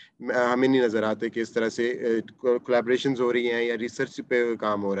जितने हमें नहीं नज़र आते कि इस तरह से कोलैबोरेशंस हो रही हैं या रिसर्च पे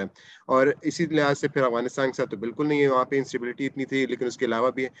काम हो रहा है। और इसी लिहाज से फिर अफगानिस्तान के साथ तो बिल्कुल नहीं है, वहाँ पे इंस्टेबिलिटी इतनी थी, लेकिन उसके अलावा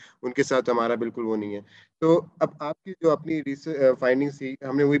भी उनके साथ हमारा बिल्कुल वो नहीं है। तो अब आपकी जो अपनी फाइंडिंग्स थी,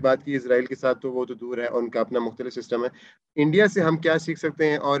 हमने वही बात की इसराइल के साथ, तो वो तो दूर है और उनका अपना मुख्तलिफ सिस्टम है। इंडिया से हम क्या सीख सकते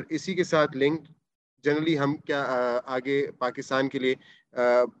हैं, और इसी के साथ लिंक जनरली हम क्या आगे पाकिस्तान के लिए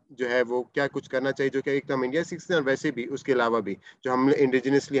जो है वो क्या कुछ करना चाहिए, जो कि एक तो हम इंडिया सीखते हैं और वैसे भी उसके अलावा भी जो हम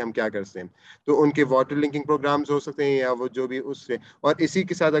इंडिजिनसली हम क्या करते हैं। तो उनके वाटर लिंकिंग प्रोग्राम्स हो सकते हैं या वो जो भी उससे, और इसी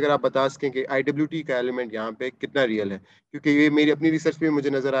के साथ अगर आप बता सकें कि आईडब्ल्यूटी का एलिमेंट यहाँ पे कितना रियल है, क्योंकि ये मेरी अपनी रिसर्च में मुझे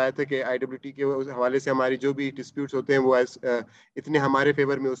नजर आया था कि आईडब्ल्यूटी के हवाले से हमारी जो भी डिस्प्यूट्स होते हैं वो इतने हमारे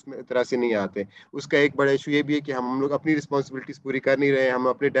फेवर में उसमें तरह से नहीं आते। उसका एक बड़ा इशू ये भी है कि हम लोग अपनी रिस्पॉन्सिबिलिटीज पूरी कर नहीं रहे हैं, हम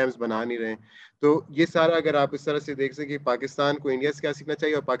अपने डैम्स बना नहीं रहे हैं। तो ये सारा अगर आप इस तरह से देख सकें कि पाकिस्तान को इंडिया से क्या सीखना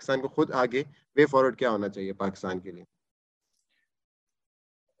चाहिए और पाकिस्तान को खुद आगे वे फॉरवर्ड क्या होना चाहिए पाकिस्तान के लिए।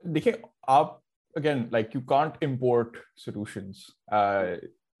 देखिए, आप again, like, you can't import solutions.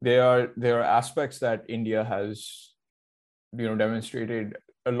 There are aspects that India has, demonstrated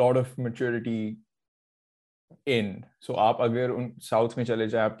a lot of maturity in. So आप अगर उन साउथ में चले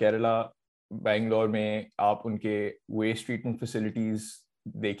जाए, आप केरला, बैंगलोर में आप उनके वेस्ट ट्रीटमेंट फैसिलिटीज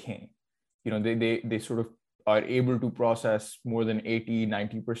देखें, they sort of are able to process more than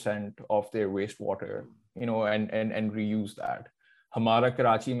 80-90% of their wastewater, and reuse that. हमारा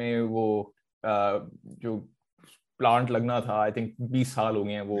कराची में वो जो प्लांट लगना था, आई थिंक 20 साल हो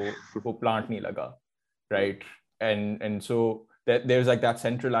गए हैं वो प्लांट नहीं लगा, right? And so there's like that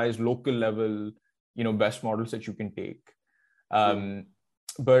centralized local level, best models that you can take.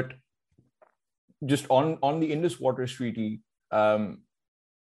 But just on the Indus Waters Treaty,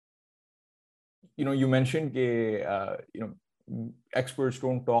 you mentioned experts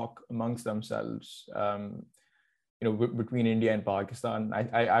don't talk amongst themselves, between India and Pakistan.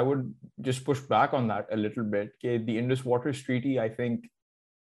 I would just push back on that a little bit. The Indus Waters Treaty, I think,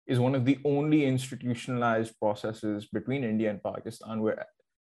 is one of the only institutionalized processes between India and Pakistan where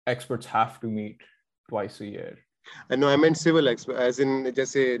experts have to meet twice a year. No, I meant civil experts, as in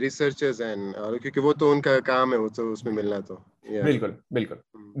जैसे researchers and क्योंकि वो तो उनका काम है, वो तो उसमें मिलना तो। बिल्कुल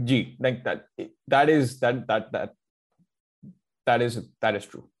जी, like that is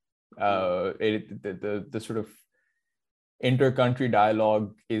true. The sort of inter-country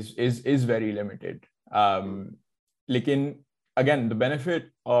dialogue is very limited. Lekin, again, the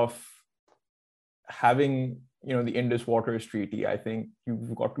benefit of having the Indus Waters Treaty, I think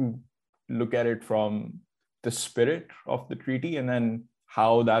you've got to look at it from the spirit of the treaty and then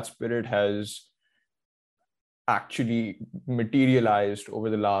how that spirit has actually materialized over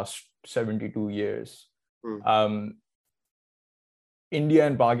the last 72 years. India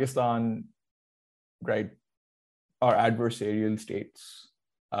and Pakistan, right, are adversarial states,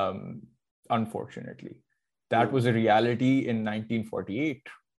 unfortunately. That was a reality in 1948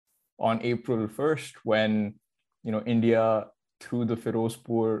 on April 1st when India, through the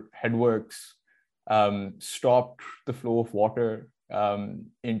Firozpur headworks, stopped the flow of water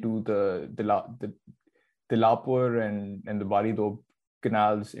into the Dilapur and the Baridob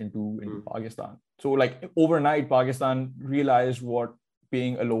canals into Pakistan. So like overnight, Pakistan realized what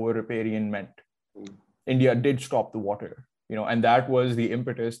being a lower riparian meant. India did stop the water, and that was the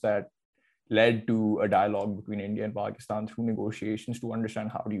impetus that led to a dialogue between India and Pakistan through negotiations to understand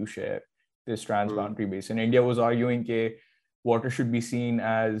how do you share this transboundary basin. India was arguing that water should be seen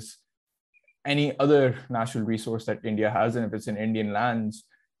as any other natural resource that India has, and if it's in Indian lands,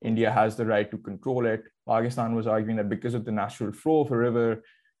 India has the right to control it. Pakistan was arguing that because of the natural flow of a river,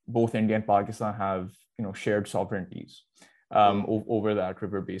 both India and Pakistan have shared sovereignties over that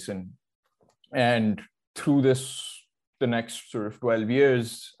river basin. And through the next sort of 12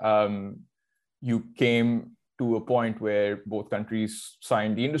 years, you came to a point where both countries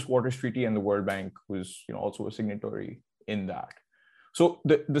signed the Indus Waters Treaty, and the World Bank was also a signatory in that. So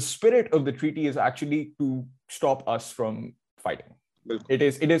the spirit of the treaty is actually to stop us from fighting. It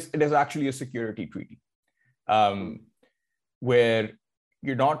is actually a security treaty, where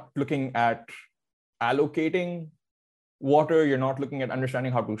you're not looking at allocating water. You're not looking at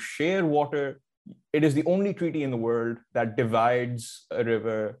understanding how to share water. It is the only treaty in the world that divides a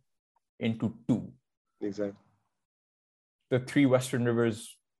river into two. Exactly. The three western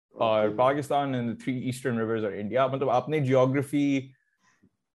rivers are Pakistan and the three eastern rivers are India. मतलब आपने geography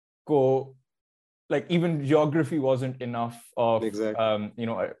को, like even geography wasn't enough of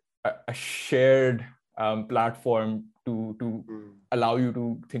a shared platform to allow you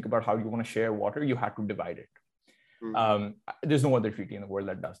to think about how you want to share water. You had to divide it. There's no other treaty in the world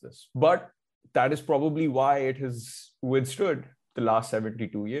that does this, but that is probably why it has withstood the last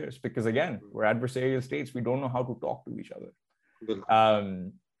 72 years, because again, we're adversarial states. We don't know how to talk to each other.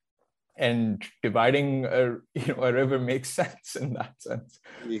 And dividing a river makes sense in that sense.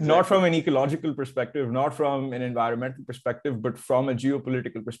 Exactly. Not from an ecological perspective, not from an environmental perspective, but from a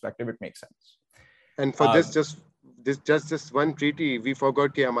geopolitical perspective, it makes sense. And for this one treaty, we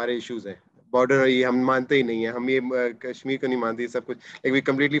forgot कि हमारे issues हैं. Border ये हम मानते ही नहीं है. हम ये कश्मीर को नहीं मानते सब कुछ. Like we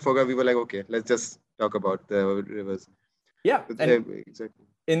completely forgot. We were like, okay, let's just talk about the rivers. Yeah, exactly.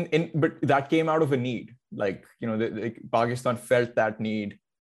 But that came out of a need. Like Pakistan felt that need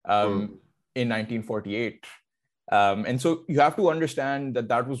in 1948. And so you have to understand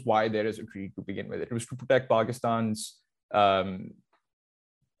that was why there is a treaty to begin with. It was to protect Pakistan's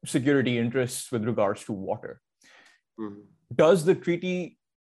security interests with regards to water. Does the treaty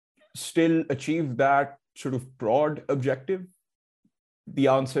still achieve that sort of broad objective? The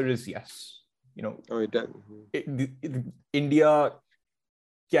answer is yes. It does. India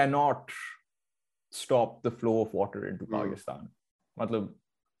cannot stop the flow of water into Pakistan.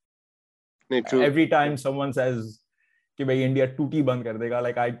 Every time someone says कि भाई India टूटी बंद कर देगा,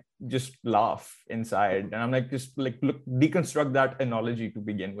 like I just laugh inside, and I'm like, just like look, deconstruct that analogy to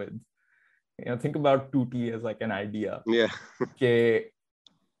begin with. Think about टूटी as like an idea. Yeah. Okay,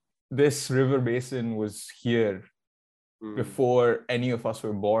 this river basin was here before any of us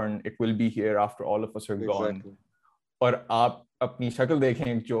were born. It will be here after all of us are gone. और आप अपनी शक्ल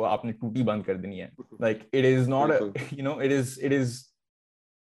देखें जो आपने टूटी बंद कर देनी है. Like it is not it is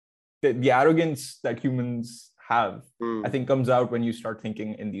the arrogance that humans have, I think, comes out when you start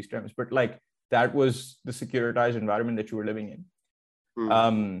thinking in these terms. But like that was the securitized environment that you were living in.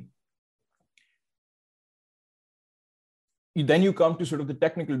 Then you come to sort of the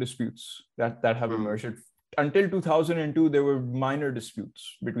technical disputes that have emerged. Until 2002, there were minor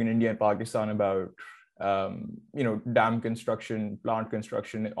disputes between India and Pakistan about dam construction, plant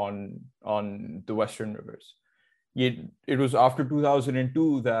construction on the western rivers. It was after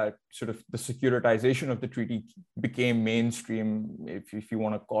 2002 that sort of the securitization of the treaty became mainstream, if you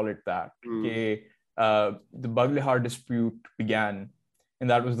want to call it that. The Baghlihar dispute began, and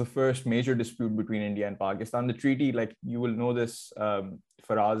that was the first major dispute between India and Pakistan. The treaty, like you will know this,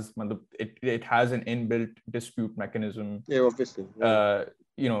 Faraz, it has an inbuilt dispute mechanism. Yeah, obviously.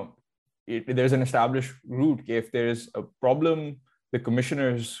 Yeah. There's an established route. If there's a problem, the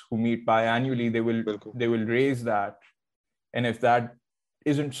commissioners who meet biannually, they will raise that, and if that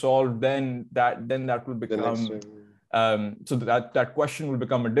isn't solved, then that will become so that question will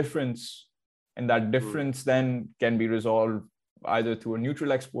become a difference, and that difference then can be resolved either through a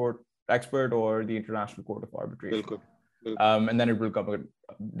neutral expert or the International Court of Arbitration. And then it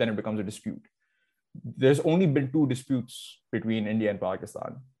becomes a dispute. There's only been 2 disputes between India and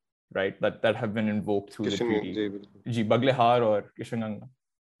Pakistan, right? That have been invoked through the treaty. Baghlihar or Kishangangai.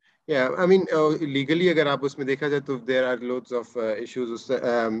 Yeah, I mean, legally, अगर आप उसमें देखा जाए तो there are loads of issues.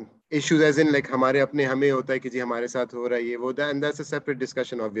 Issues as in like हमारे अपने हमें होता है कि जी हमारे साथ हो रहा है ये वो, and that's a separate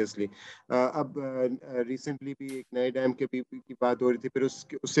discussion obviously. अब recently भी एक नए डैम के की बात हो रही थी, फिर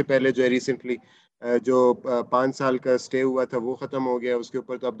उससे पहले जो है recently जो 5 साल का स्टे हुआ था वो खत्म हो गया. उसके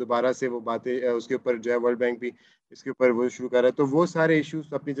ऊपर तो अब दोबारा से वो बातें उसके ऊपर जो है वर्ल्ड बैंक भी इसके ऊपर वो शुरू कर रहा है. तो वो सारे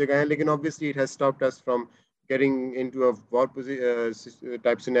issues अपनी जगह हैं, लेकिन obviously it has stopped us from getting into a war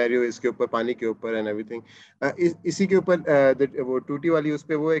type scenario इसके ऊपर पानी के ऊपर and everything. इसी के ऊपर वो टूटी वाली उस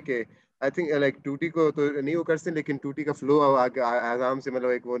पे वो है कि I think like टूटी को तो नहीं वो कर सकते, लेकिन टूटी का फ्लो आराम से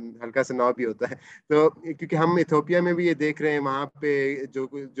मतलब एक वो हल्का सा नाव भी होता है. तो क्योंकि हम इथोपिया में भी ये देख रहे हैं, वहाँ पे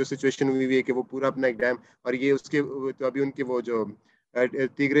जो सिचुएशन हुई है कि वो पूरा अपना एक डैम, और ये उसके तो अभी उनके वो जो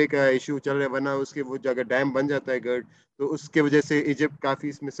तिग्रे का इशू चल रहा है, वरना उसके वो अगर डैम बन जाता है गर्ड तो उसके वजह से इजिप्ट काफ़ी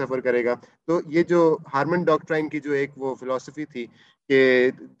इसमें सफ़र करेगा. तो ये जो हार्मन डॉक्ट्राइन की जो एक वो फिलॉसफी थी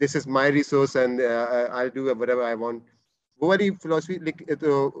कि this is my resource and I do whatever I want, वो वाली फिलॉसफी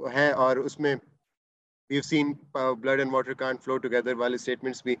तो है. और उसमें we've seen blood and water can't flow together वाले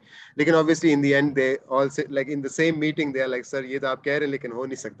statements भी, लेकिन obviously in the end they all say like in the same meeting they are like, sir ये तो आप कह रहे हैं लेकिन हो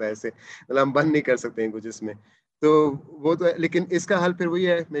नहीं सकता ऐसे, मतलब हम बंद नहीं कर सकते हैं कुछ इसमें. तो वो तो लेकिन इसका हल फिर वही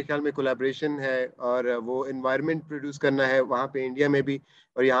है मेरे ख्याल में, कोलैबोरेशन है और वो एनवायरनमेंट प्रोड्यूस करना है वहाँ पे इंडिया में भी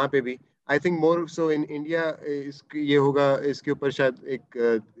और यहाँ पे भी। I think more so in India इसकी ये होगा, इसके ऊपर शायद एक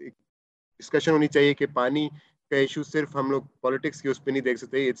डिस्कशन होनी चाहिए कि पानी का इशू सिर्फ हम लोग पॉलिटिक्स के उस पर नहीं देख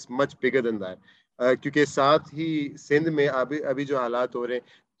सकते, it's much bigger than that. क्योंकि साथ ही सिंध में अभी अभी जो हालात हो रहे हैं,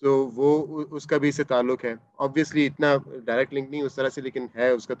 तो वो उसका भी इससे ताल्लुक है। ऑब्वियसली इतना डायरेक्ट लिंक नहीं उस तरह से, लेकिन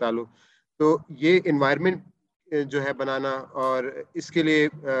है उसका ताल्लुक। तो ये इन्वायरमेंट जो है बनाना, और इसके लिए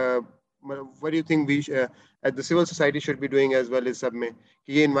what do you think we at the civil society should be doing as well इस सब में,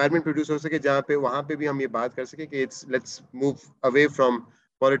 कि ये इन्वायरमेंट प्रोड्यूस हो सके जहाँ पे वहाँ पे भी हम ये बात कर सके कि it's let's move away from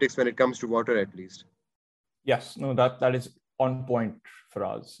politics when it comes to water, at least. Yes, no, that is on point for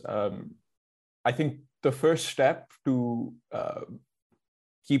us. I think the first step to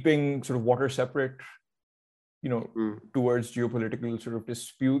keeping sort of water separate, towards geopolitical sort of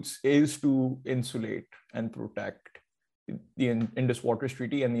disputes is to insulate and protect the Indus Waters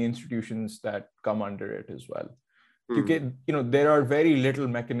Treaty and the institutions that come under it as well. Because there are very little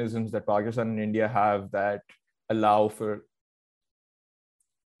mechanisms that Pakistan and India have that allow for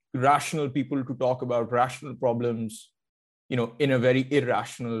rational people to talk about rational problems, in a very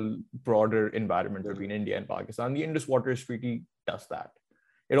irrational, broader environment between India and Pakistan. The Indus Waters Treaty does that.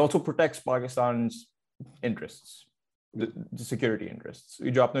 It also protects Pakistan's interests, the security interests.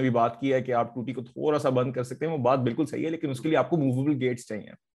 जो आपने भी बात की है कि आप टूटी को थोड़ा सा बंद कर सकते हैं, वो बात बिल्कुल सही है, लेकिन उसके लिए आपको मूवेबल गेट्स चाहिए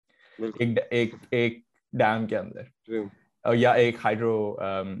एक डैम के अंदर या एक हाइड्रो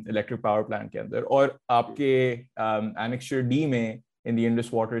इलेक्ट्रिक पावर प्लांट के अंदर। और आपके एनेक्चर डी में in the Indus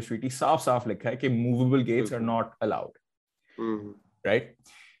Waters Treaty साफ लिखा है कि movable gates are not allowed. Right?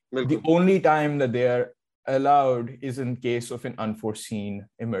 The only time that they are allowed is in case of an unforeseen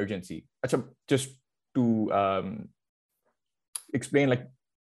emergency. Achha, just to explain, like,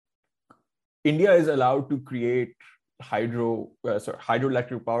 India is allowed to create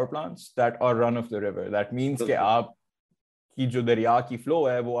hydroelectric power plants that are run of the river. That means कि आप की जो दरिया की flow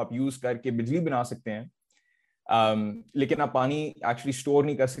है वो आप use करके बिजली बना सकते हैं, लेकिन आप पानी एक्चुअली स्टोर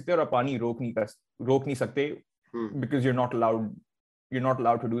नहीं कर सकते और आप पानी रोक नहीं सकते, because you're not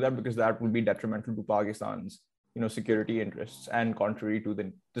allowed to do that, because that will be detrimental to Pakistan's security interests and contrary to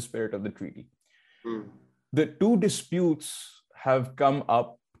the spirit of the treaty. The two disputes have come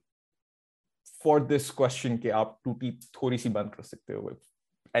up for this question कि आप टूटी थोड़ी सी बंद कर सकते हो,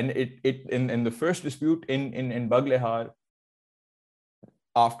 and it in the first dispute in Baghlehar,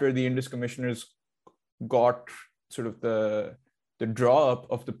 after the Indus commissioners got sort of the draw up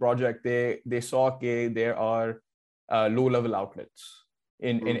of the project, they saw that there are low level outlets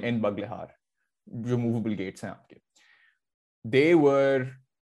in Baghlehar, जो movable gates हैं आपके. They were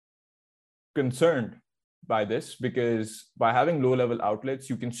concerned by this because by having low level outlets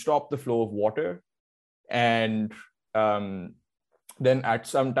you can stop the flow of water, and then at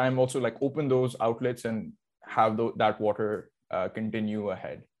some time also like open those outlets and have that water continue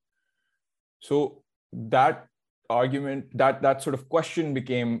ahead. So that argument, that sort of question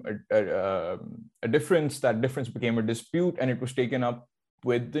became a difference. That difference became a dispute, and it was taken up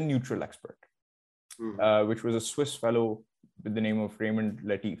with the neutral expert, which was a Swiss fellow with the name of Raymond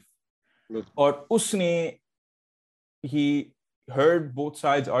Latif. Or usne, he heard both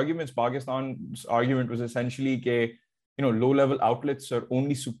sides' arguments. Pakistan's argument was essentially that low-level outlets are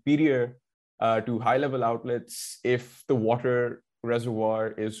only superior to high-level outlets if the water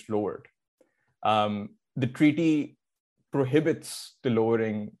reservoir is lowered. The treaty prohibits the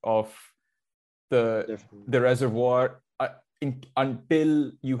lowering of the reservoir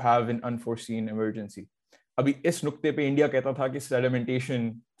until you have an unforeseen emergency. अभी इस नुक्ते पे India कहता था कि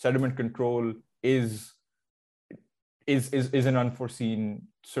sediment control is an unforeseen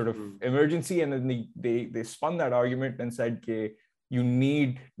sort of emergency, and then they spun that argument and said that you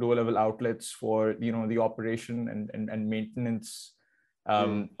need low level outlets for the operation and maintenance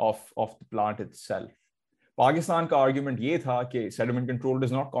of the plant itself. Pakistan ka argument ye tha कि sediment control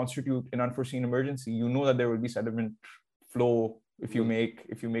does not constitute an unforeseen emergency. You know that there will be sediment flow if you make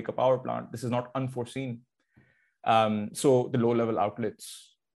a power plant. This is not unforeseen. So the low level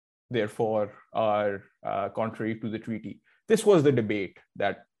outlets therefore are contrary to the treaty. This was the debate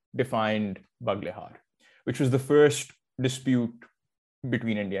that defined Baghlehar, which was the first dispute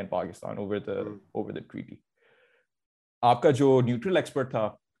between India and Pakistan over the treaty. Aapka jo neutral expert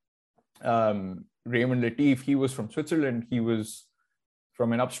tha, Raymond Latif, he was from Switzerland. He was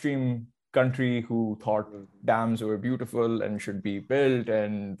from an upstream country who thought dams were beautiful and should be built,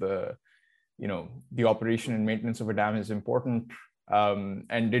 and the operation and maintenance of a dam is important,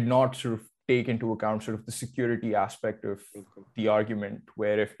 and did not sort of take into account sort of the security aspect of the argument,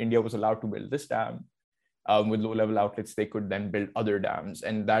 where if India was allowed to build this dam, with low-level outlets, they could then build other dams,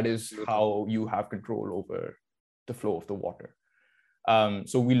 and that is how you have control over the flow of the water.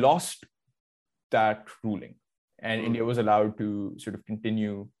 So we lost that ruling, and India was allowed to sort of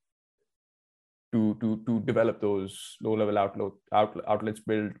continue to develop those low-level outlets,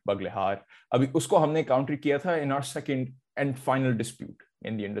 build Baglihar. Abhi usko humne counter kiya tha in our second and final dispute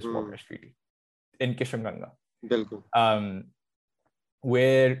in the Indus Waters Treaty in Kishanganga.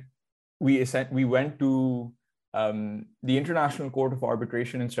 Where we went to the International Court of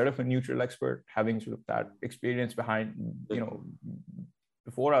Arbitration instead of a neutral expert, having sort of that experience behind,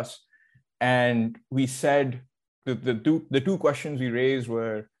 before us. And we said the two questions we raised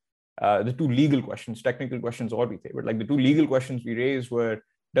were the two legal questions, technical questions or but like the two legal questions we raised were,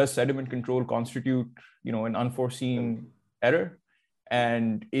 does sediment control constitute, an unforeseen error?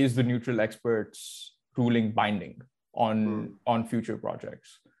 And is the neutral experts ruling binding on future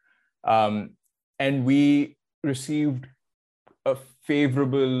projects? And we received a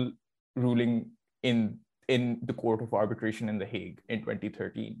favorable ruling in the Court of Arbitration in The Hague in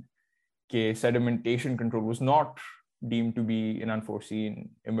 2013. That sedimentation control was not deemed to be an unforeseen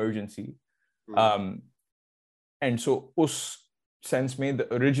emergency. And so us sense mein,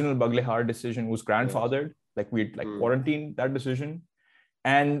 the original Baglihar decision was grandfathered, like we'd quarantined that decision,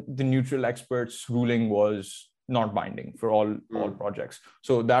 and the neutral experts ruling was not binding for all projects.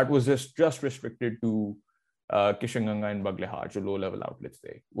 So that was just restricted to Kishanganga and Baglihar, jo low level outlets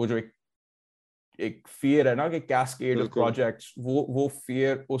the. वो जो एक fear है ना कि cascade of projects, वो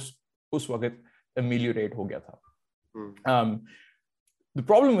fear उस वक्त ameliorate हो गया था. The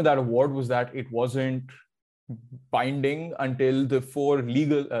problem with that award was that it wasn't binding until the four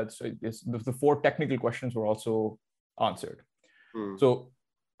legal, the four technical questions were also answered. So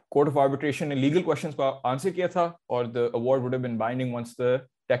Court of Arbitration ने legal questions को answer किया था, or the award would have been binding once the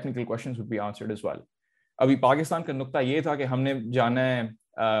technical questions would be answered as well. अभी पाकिस्तान का नुक्ता ये था कि हमने जाना है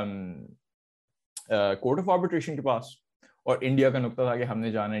Court of Arbitration के पास, और इंडिया का नुक्ता था कि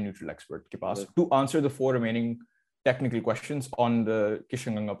हमने जाना है neutral expert के पास to answer the four remaining technical questions on the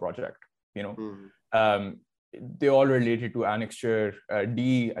Kishanganga project. They all related to annexure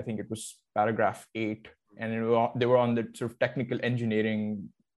D, I think it was paragraph 8, and they were on the sort of technical engineering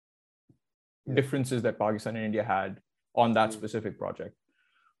differences that Pakistan and India had on that specific project.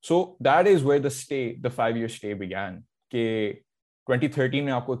 So that is where the 5-year stay began. कि 2013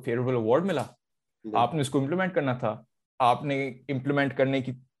 में आपको एक favorable award मिला, आपने इसको implement करना था, आपने implement करने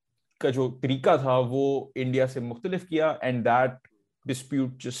का जो तरीका था वो इंडिया से मुख्तलिफ किया, and that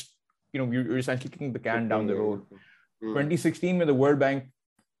dispute just, you're essentially kicking the can down the road. 2016 में the World Bank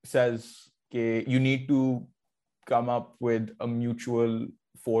says कि you need to come up with a mutual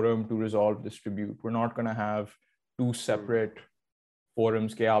forum to resolve this dispute. We're not going to have two separate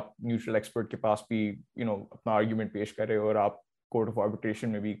forums के आप neutral expert के पास भी अपना argument पेश कर रहे हो और आप Court of Arbitration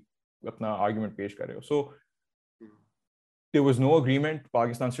में भी अपना argument पेश कर रहे हो. So there was no agreement.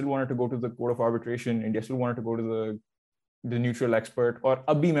 Pakistan still wanted to go to the Court of Arbitration. India still wanted to go to the neutral expert. और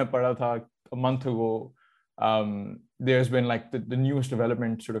अभी मैं पढ़ा था a month ago, there's been like the newest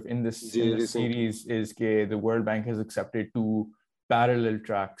development sort of in this series is that the World Bank has accepted 2 parallel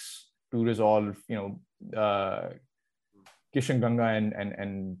tracks to resolve, Kishanganga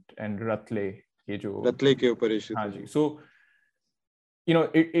and Ratle ke upar issue. So,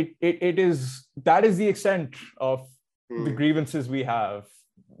 that is the extent of the grievances we have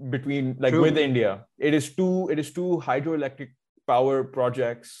between with India. It is two hydroelectric power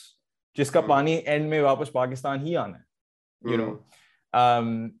projects जिसका पानी end में वापस पाकिस्तान ही आना है.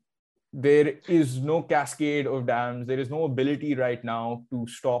 There is no cascade of dams. There is no ability right now to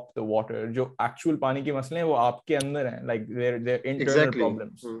stop the water. जो actual पानी के मसले हैं वो आपके अंदर हैं, like they're internal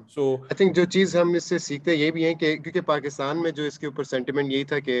problems. So I think जो चीज हम इससे सीखते ये भी हैं कि क्योंकि पाकिस्तान में जो इसके ऊपर सेंटिमेंट यही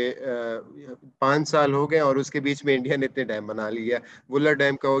था कि 5 साल हो गए और उसके बीच में इंडिया ने इतने डैम बना लिया. वुलर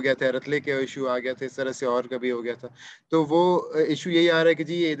डैम का हो गया था, रतले का इशू आ गया था, इस तरह से और कभी हो गया था. तो वो इशू यही आ रहा है कि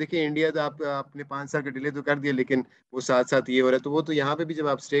जी ये देखिए इंडिया तो आपने 5 साल का डिले तो कर दिया, लेकिन वो साथ ये हो रहा है. तो वो तो यहाँ पे भी जब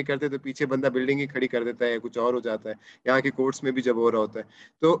आप स्टे करते तो पीछे बंदा बिल्डिंग ही खड़ी कर देता है, कुछ और हो जाता है. यहाँ के कोर्ट्स में भी जब हो रहा होता है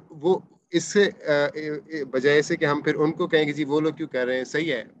तो वो इससे बजाय से कि हम फिर उनको कहें कि जी वो लोग क्यों कर रहे हैं, सही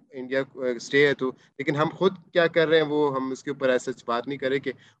है इंडिया स्टे है तो, लेकिन हम खुद क्या कर रहे हैं वो हम इसके ऊपर ऐसा बात नहीं करें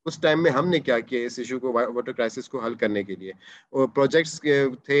कि उस टाइम में हमने क्या किया इस इशू को, वाटर क्राइसिस को हल करने के लिए. और प्रोजेक्ट्स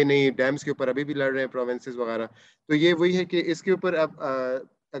थे नहीं, डैम्स के ऊपर अभी भी लड़ रहे हैं प्रोविंसेस वगैरह. तो ये वही है कि इसके ऊपर अब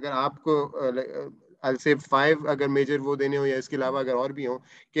अगर आपको I'll say 5 अगर मेजर वो देने हो या इसके अलावा अगर और भी हो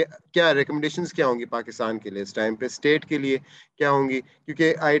कि क्या रिकमेंडेशंस क्या होंगी पाकिस्तान के लिए इस टाइम पे, स्टेट के लिए क्या होंगी,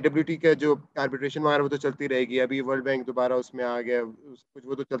 क्योंकि IWT का जो आर्बिट्रेशन वगैरह वो तो चलती रहेगी, अभी वर्ल्ड बैंक दोबारा उसमें आ गया, कुछ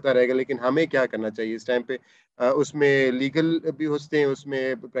वो तो चलता रहेगा, लेकिन हमें क्या करना चाहिए इस टाइम पे? उसमें लीगल भी हो सकते हैं,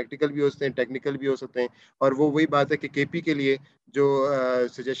 उसमें प्रैक्टिकल भी हो सकते हैं, टेक्निकल भी हो सकते हैं, और वो वही बात है कि KP के लिए जो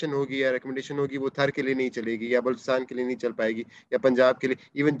सजेशन होगी या रिकमेंडेशन होगी वो थर के लिए नहीं चलेगी या बलूचिस्तान के लिए नहीं चल पाएगी या पंजाब के लिए।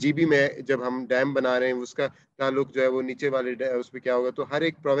 इवन GB में जब हम डैम बना रहे हैं उसका ताल्लुक जो है वो नीचे वाले उस पर क्या होगा, तो हर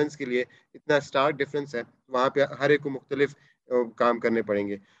एक प्रोविंस के लिए इतना स्टार्क डिफरेंस है, वहाँ पे हर एक को मुख्तलिफ काम करने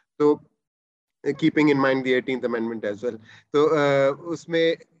पड़ेंगे। तो keeping in mind the 18th amendment as well, तो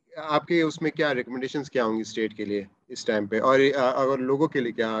उसमें आपके उसमें क्या रिकमेंडेशंस क्या होंगी स्टेट के लिए इस टाइम पे, और अगर लोगों के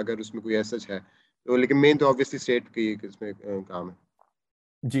लिए क्या, अगर उसमें कोई ऐसा है तो, लेकिन मेन तो ऑब्वियसली स्टेट की इसमें काम है।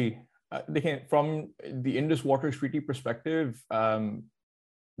 जी, देखें, from the Indus Waters Treaty perspective,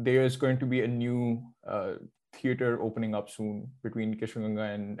 there is going to be a new theater opening up soon between Kishanganga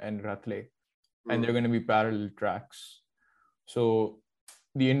and Ratle, and they're going to be parallel tracks. So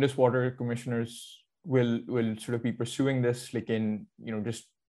the Indus Water Commissioners will sort of be pursuing this, like in, you know, just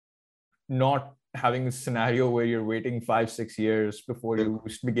not having a scenario where you're waiting 5-6 years before you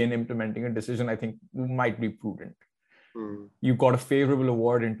begin implementing a decision. I think might be prudent. You got a favorable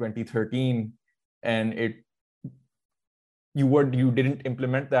award in 2013, and you didn't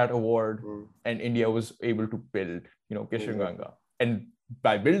implement that award, and India was able to build, you know, Kishanganga. And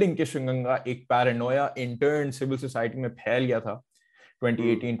by building Kishanganga, एक paranoia intern civil society में फैल गया था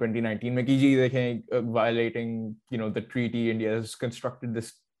 2018, 2019 में कि जी देखें, violating, you know, the treaty, India has constructed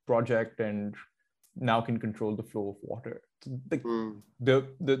this project and now can control the flow of water.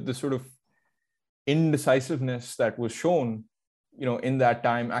 The sort of indecisiveness that was shown, you know, in that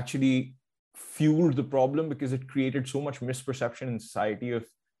time actually fueled the problem, because it created so much misperception in society of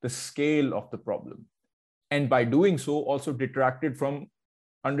the scale of the problem, and by doing so also detracted from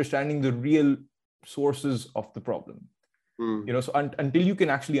understanding the real sources of the problem. You know, so until you can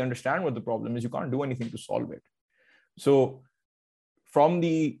actually understand what the problem is, you can't do anything to solve it. So from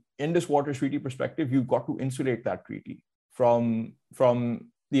the Indus Water Treaty perspective, you've got to insulate that treaty from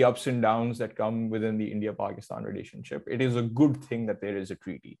the ups and downs that come within the India-Pakistan relationship. It is a good thing that there is a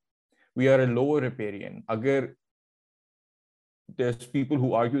treaty. We are a lower riparian. Agar there's people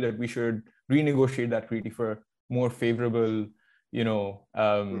who argue that we should renegotiate that treaty for more favorable, you know,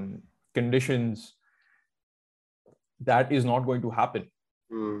 conditions, that is not going to happen.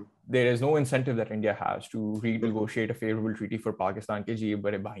 There is no incentive that India has to renegotiate a favorable treaty for Pakistan ke ji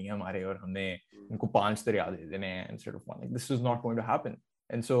bade bhai hamare aur humne unko 5 darya de dene hain instead of 1. Like, this is not going to happen.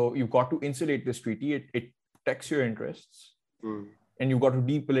 And so you've got to insulate this treaty. It protects your interests. And you've got to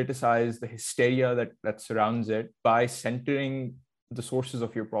depoliticize the hysteria that surrounds it by centering the sources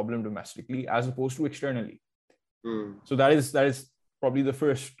of your problem domestically as opposed to externally. So that is probably the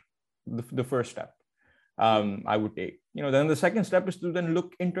first step I would take. You know, then the second step is to then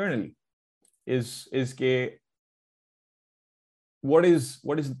look internally. Is what is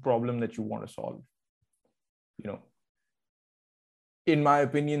the problem that you want to solve? You know, in my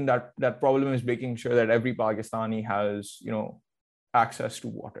opinion, that problem is making sure that every Pakistani has, you know, access to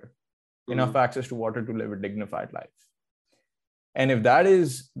water, enough access to water to live a dignified life. And if that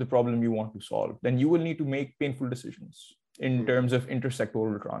is the problem you want to solve, then you will need to make painful decisions in terms of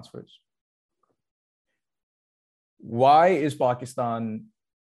intersectoral transfers. Why is Pakistan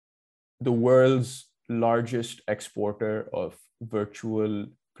the world's largest exporter of virtual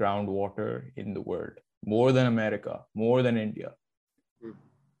groundwater in the world? More than America, more than India.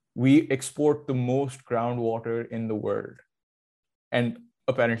 We export the most groundwater in the world. And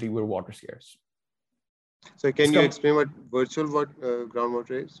apparently we're water scarce. So can you explain what virtual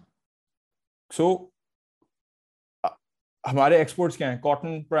groundwater is? So, हमारे exports क्या हैं?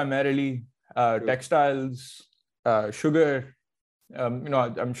 Cotton primarily, textiles, sugar. You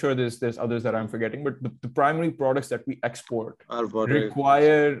know, I'm sure there's others that I'm forgetting, but the primary products that we export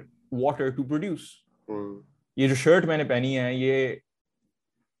require water to produce. ये जो shirt मैंने पहनी है,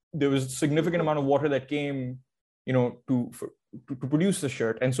 there was a significant amount of water that came, you know, to produce the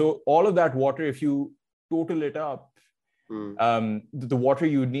shirt. And so all of that water, if you total it up, the water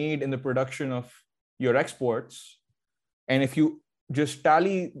you need in the production of your exports, and if you just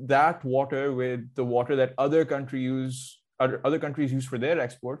tally that water with the water that other countries use for their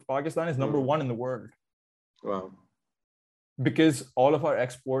exports, Pakistan is number 1 in the world. Wow. Because all of our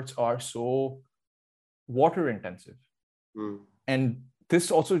exports are so water intensive. And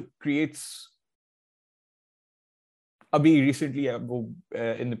this also creates, recently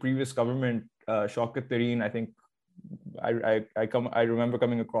in the previous government, Shaukat Tareen, I think I remember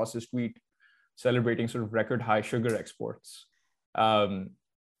coming across this tweet celebrating sort of record high sugar exports. Current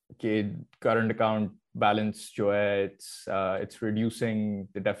account balance jo hai, it's reducing,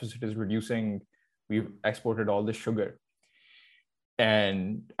 the deficit is reducing. We've exported all this sugar.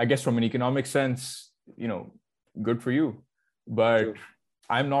 And I guess from an economic sense, good for you. But sure.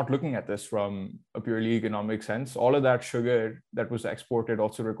 I'm not looking at this from a purely economic sense. All of that sugar that was exported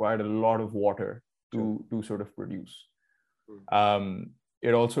also required a lot of water to sort of produce.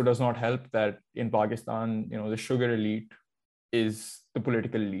 It also does not help that in Pakistan, the sugar elite is the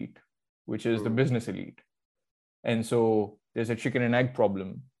political elite, which is the business elite. And so there's a chicken and egg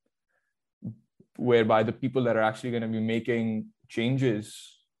problem whereby the people that are actually going to be making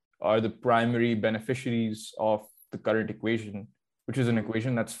changes are the primary beneficiaries of the current equation, which is an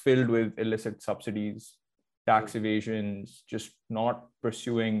equation that's filled with illicit subsidies, tax evasions, just not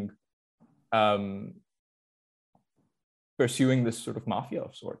pursuing this sort of mafia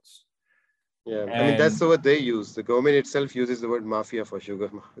of sorts. Yeah, I mean, that's the word they use. The government itself uses the word mafia for sugar.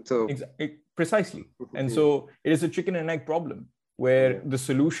 So precisely. And so it is a chicken and egg problem where the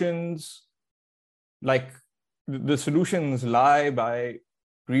solutions, the solutions lie by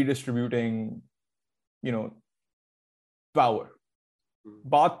redistributing, power.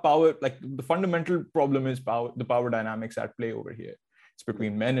 Power, the fundamental problem is power, the power dynamics at play over here. It's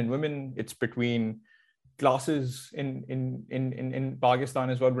between men and women. It's between classes in Pakistan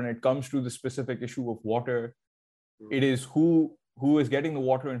as well. When it comes to the specific issue of water, it is who is getting the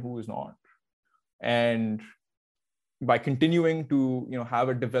water and who is not. And by continuing to have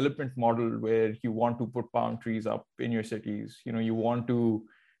a development model where you want to put palm trees up in your cities, you want to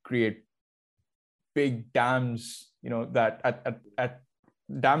create big dams, that at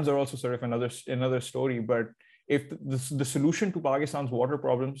dams are also sort of another story. But if the solution to Pakistan's water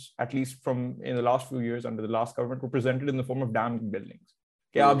problems, at least from in the last few years under the last government, were presented in the form of dam buildings.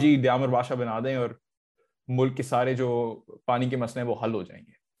 कि आप जी dam और बाशा बना दें और मुल्क के सारे जो पानी के मसले हैं वो हल हो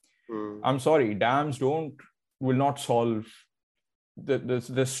जाएंगे. I'm sorry, dams will not solve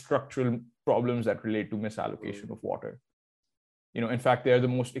the structural problems that relate to misallocation of water. In fact, they're the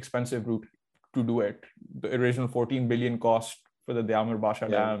most expensive route to do it. The original 14 billion cost for the Diamar Basha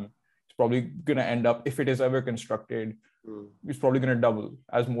Dam is probably going to end up, if it is ever constructed, it's probably going to double,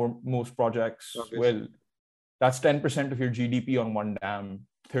 as most projects will. That's 10% of your GDP on one dam,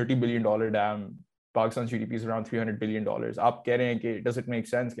 $30 billion dam. Pakistan's GDP is around $300 billion. Aap keh rahe hain ki, does it make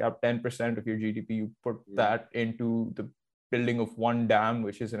sense that 10% of your GDP, you put that into the building of one dam,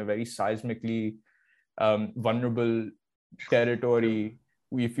 which is in a very seismically vulnerable territory.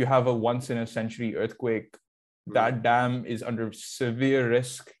 If you have a once in a century earthquake, that dam is under severe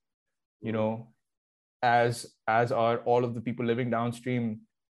risk, as are all of the people living downstream.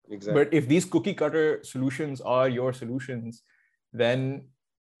 Exactly. But if these cookie cutter solutions are your solutions, then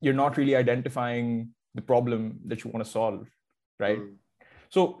you're not really identifying the problem that you want to solve, right?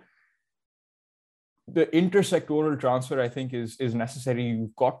 So the intersectoral transfer, I think, is necessary.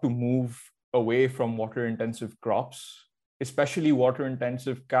 You've got to move away from water-intensive crops, especially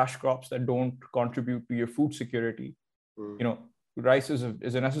water-intensive cash crops that don't contribute to your food security. Rice is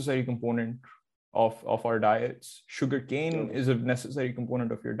a necessary component of our diets. Sugarcane is a necessary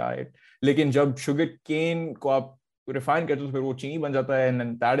component of your diet. Lekin jab sugarcane ko aap refine karte to phir wo chini ban jata hai, and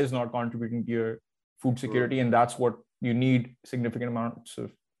then that is not contributing to your food security, and that's what you need significant amounts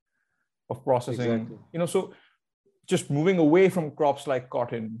of processing. Exactly. So just moving away from crops like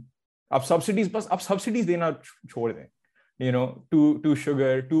cotton. Ab subsidies dena chhod dein, to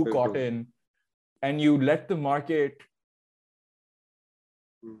sugar, to cotton, and you let the market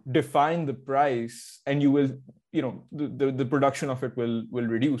define the price, and you will, the production of it will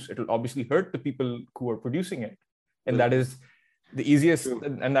reduce. It will obviously hurt the people who are producing it, and that is the easiest,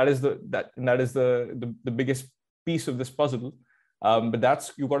 and that is the biggest piece of this puzzle.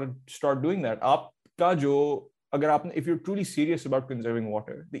 But you got to start doing that. If you're truly serious about conserving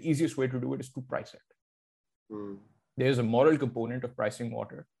water, the easiest way to do it is to price it. There's a moral component of pricing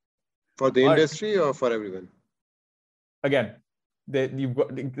water. For the industry or for everyone? Again,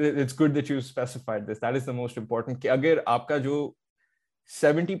 it's good that you specified this. That is the most important. Agar aapka jo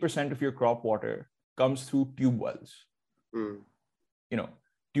 70% of your crop water comes through tube wells.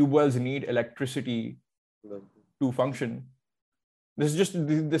 Tube wells need electricity to function. This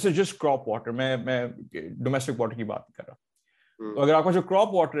is just crop water. मैं domestic water की बात कर रहा हूँ. तो अगर आपका जो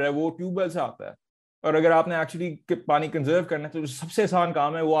crop water है वो tube well से आता है, और अगर आपने actually पानी conserve करना है, तो सबसे आसान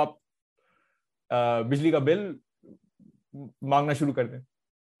काम है वो आप बिजली का बिल मांगना शुरू कर दें.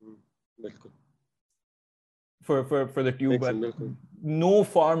 For the tube well. No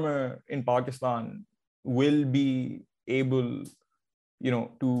farmer in Pakistan will be able,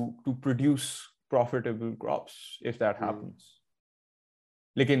 to produce profitable crops if that happens.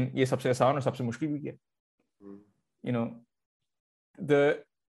 लेकिन ये सबसे आसान और सबसे मुश्किल भी है. You know, the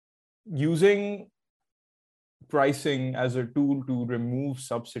using pricing as a tool to remove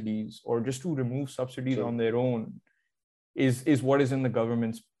subsidies or just to remove subsidies on their own is what is in the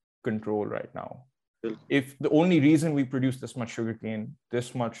government's control right now. If the only reason we produce this much sugarcane,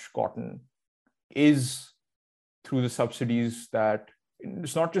 this much cotton, is through the subsidies that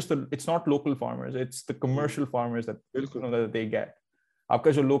it's not local farmers, it's the commercial farmers that that they get.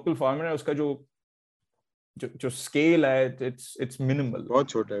 आपका जो local farmer है उसका जो scale है it's minimal. बहुत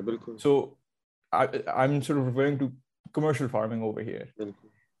छोटा है बिल्कुल. So I'm sort of referring to commercial farming over here.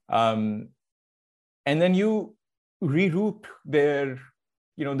 And then you reroute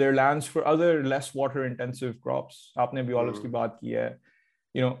their lands for other less water intensive crops. आपने भी olives की बात की है.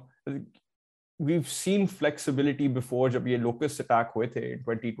 You know, we've seen flexibility before. जब ये locust attack हुए थे in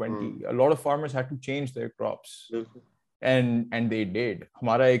 2020, a lot of farmers had to change their crops. And they did.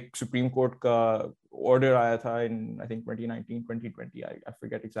 हमारा एक Supreme Court का order आया था in I think 2019, 2020, I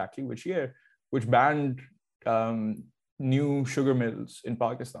forget exactly which year, which banned new sugar mills in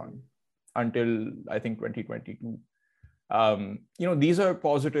Pakistan until I think 2022. You know, these are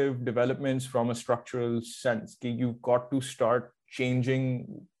positive developments from a structural sense. You've got to start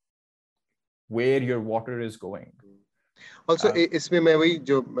changing where your water is going. Also, इसमें मैं वही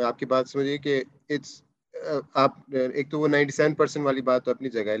जो आपकी बात समझिए कि it's आप एक तो वो 97% वाली बात तो अपनी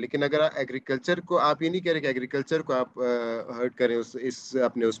जगह है, लेकिन अगर एग्रीकल्चर को आप ये नहीं कह रहे कि एग्रीकल्चर को आप हर्ट करें इस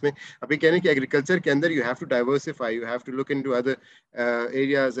अपने उसमें, आप ये कह रहे हैं कि एग्रीकल्चर के अंदर you have to diversify, you have to look into other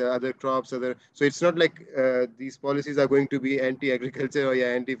areas, other crops, other, so it's not like these policies are going to be anti agriculture और या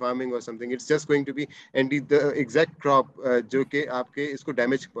एंटी फार्मिंग और something. It's just going to be anti the exact crop जो कि आपके इसको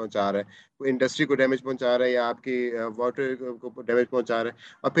damage पहुंचा रहा है, इंडस्ट्री को डैमेज पहुंचा रहा है या आपके वाटर को डैमेज पहुंचा रहा है.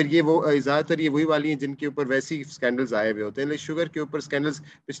 और फिर ये वो ज़्यादातर ये वही वाली हैं जिनके ऊपर वैसी स्कैंडल्स आए हुए होते हैं. लेकिन शुगर के ऊपर स्कैंडल्स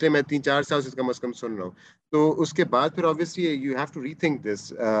पिछले मैं 3-4 साल से कम से कम सुन रहा हूँ. तो उसके बाद फिर obviously you have to rethink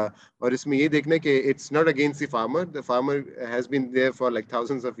this, और इसमें ये देखना कि it's not against the farmer has been there for like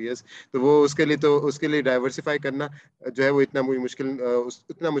thousands of years. तो वो उसके लिए डाइवर्सिफाई करना जो है वो उतना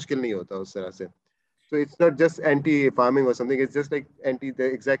मुश्किल नहीं होता उस तरह से. So it's not just anti-farming or something. It's just like anti the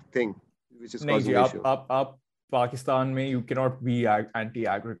exact thing which is causing the issue. आप Pakistan में you cannot be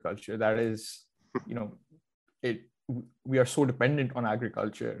anti-agriculture. That is, you know, we are so dependent on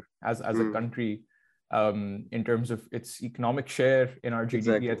agriculture as a country, in terms of its economic share in our GDP.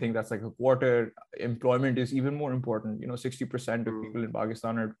 Exactly. I think that's like a quarter. Employment is even more important. You know, 60% of people in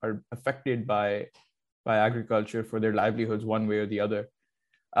Pakistan are affected by agriculture for their livelihoods one way or the other.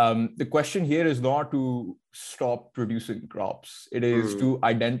 The question here is not to stop producing crops. It is to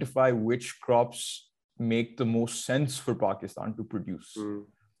identify which crops make the most sense for Pakistan to produce.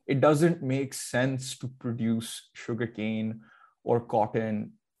 It doesn't make sense to produce sugarcane or cotton,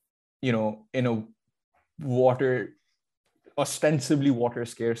 you know, in a ostensibly water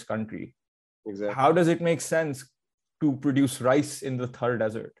scarce country. Exactly. How does it make sense to produce rice in the Thar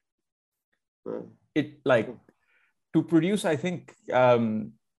Desert? To produce, I think,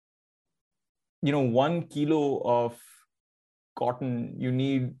 1 kilo of cotton, you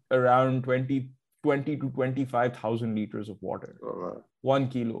need around 20 to 25,000 liters of water. 1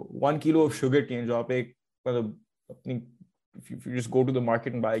 kilo of sugar cane. If you just go to the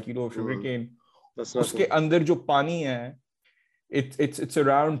market and buy a kilo of sugar cane, uske andar jo pani hai, it's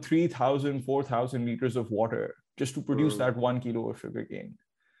around 3,000, 4,000 liters of water just to produce that 1 kilo of sugar cane.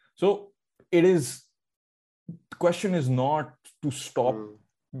 So the question is not to stop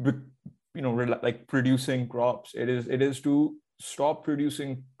like producing crops. It is to stop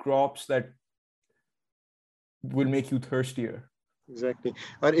producing crops that will make you thirstier. Exactly.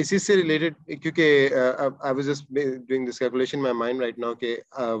 और इसी से related, क्योंकि I was just doing this calculation in my mind right now कि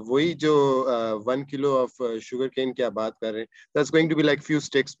वही जो 1 kilo of sugar cane की आप बात कर रहे हैं, that's going to be like few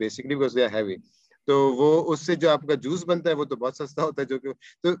sticks basically because they are heavy. तो वो उससे जो आपका जूस बनता है वो तो बहुत सस्ता होता है, जो कि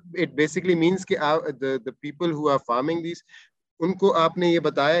तो it basically means कि the people who are farming these, उनको आपने ये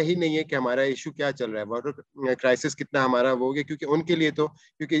बताया ही नहीं है कि हमारा इशू क्या चल रहा है, वाटर क्राइसिस कितना हमारा वो हो गया, क्योंकि उनके लिए तो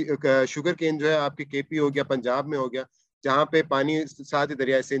क्योंकि शुगर केन जो है आपके केपी हो गया, पंजाब में हो गया, जहाँ पे पानी साथ ही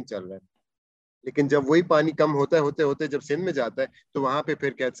दरिया सिंध चल रहा है. लेकिन जब वही पानी कम होते होते जब सिंध में जाता है तो वहाँ पे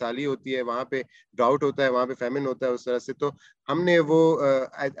फिर कैदसाली होती है, वहाँ पे ड्राउट होता है, वहाँ पे फैमिन होता है, उस तरह से. तो हमने वो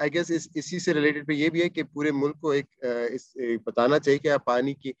आई गेस इसी से रिलेटेड पे ये भी है कि पूरे मुल्क को एक बताना चाहिए कि आप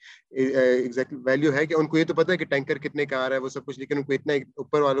पानी की एग्जैक्ट वैल्यू है कि उनको ये तो पता है कि टैंकर कितने का आ रहा है वो सब कुछ, लेकिन उनको इतना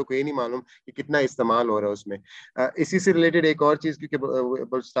ऊपर वालों को ये नहीं मालूम कि कितना इस्तेमाल हो रहा है उसमें. इसी से रिलेटेड एक और चीज़, क्योंकि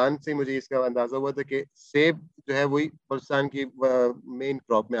बलूचिस्तान से मुझे इसका अंदाजा हुआ था कि सेब जो है वही बलूचिस्तान की मेन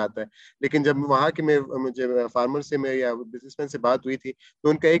क्रॉप में आता है, लेकिन जब वहाँ के मुझे फार्मर से मैं या बिजनेसमैन से बात हुई थी, तो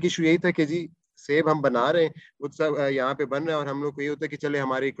उनका एक इशू यही था कि जी सेब हम बना रहे हैं, वो सब यहाँ पे बन रहा है और हम लोग को ये होता है कि चले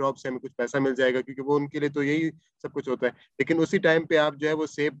हमारी क्रॉप से हमें कुछ पैसा मिल जाएगा, क्योंकि वो उनके लिए तो यही सब कुछ होता है। लेकिन उसी टाइम पे आप जो है वो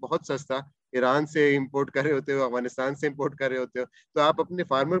सेब बहुत सस्ता ईरान से इंपोर्ट कर रहे होते हो, अफगानिस्तान से इंपोर्ट कर रहे होते हो, तो आप अपने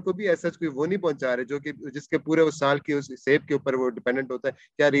फार्मर को भी ऐसा कोई वो नहीं पहुंचा रहे जो कि जिसके पूरे उस साल की उस सेब के ऊपर वो डिपेंडेंट होता है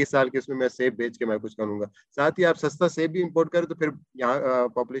कि यार ये साल के इसमें मैं सेब बेच के मैं कुछ करूंगा। साथ ही आप सस्ता सेब भी इंपोर्ट करो तो फिर यहाँ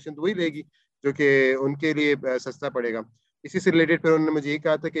पॉपुलेशन तो वही रहेगी जो कि उनके लिए सस्ता पड़ेगा। इसी से रिलेटेड फिर उन्होंने मुझे ये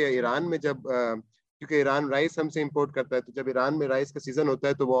कहा था कि ईरान में जब क्योंकि ईरान राइस हमसे इंपोर्ट करता है, तो जब ईरान में राइस का सीजन होता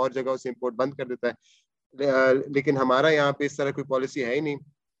है तो वो और जगहों से इंपोर्ट बंद कर देता है। लेकिन हमारा यहाँ पे इस तरह कोई पॉलिसी है ही नहीं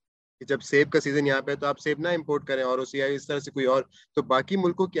कि जब सेब का सीजन यहाँ पे है तो आप सेब ना इंपोर्ट करें और उसी इस तरह से कोई और। तो बाकी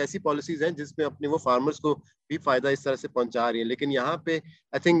मुल्कों की ऐसी पॉलिसीज हैं जिसमें अपने वो फार्मर्स को भी फायदा इस तरह से पहुंचा रही है। लेकिन यहाँ पे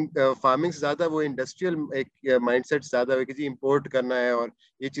आई थिंक फार्मिंग से ज्यादा वो इंडस्ट्रियल एक माइंडसेट ज्यादा है कि जी इंपोर्ट करना है और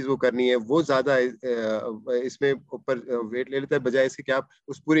ये चीज वो करनी है, वो ज्यादा इसमें ऊपर वेट ले लेता है, बजाय इसके कि आप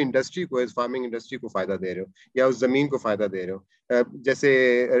उस पूरी इंडस्ट्री को, इस फार्मिंग इंडस्ट्री को फायदा दे रहे हो या उस जमीन को फायदा दे रहे हो। जैसे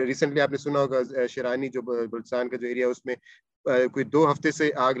रिसेंटली आपने सुना होगा शिरानी जो बलूचिस्तान का जो एरिया है उसमें कोई 2 हफ्ते से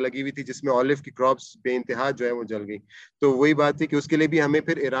आग लगी हुई थी जिसमें ऑलिव की क्रॉप्स बेइंतहा जो है वो जल गई। तो वही बात थी कि उसके लिए भी हमें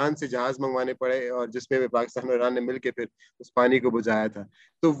फिर ईरान से जहाज मंगवाने पड़े और जिसमें पाकिस्तान और ईरान ने मिलकर फिर उस पानी को बुझाया था।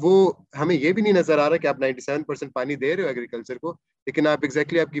 तो वो हमें ये भी नहीं नजर आ रहा कि आप 97% पानी दे रहे हो एग्रीकल्चर को, लेकिन आप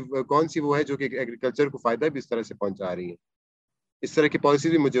एग्जैक्टली आपकी कौन सी वो है जो कि एग्रीकल्चर को फायदा भी इस तरह से पहुंचा रही है। इस तरह की पॉलिसी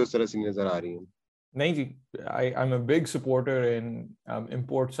भी मुझे उस तरह से नजर आ रही है। नहीं जी, I'm a big supporter in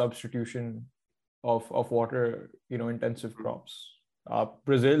import substitution of water, intensive crops. आप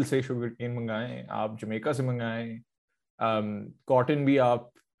ब्राजील से शुगर केन मंगाएं, आप जमैका से मंगाएं, कॉटन भी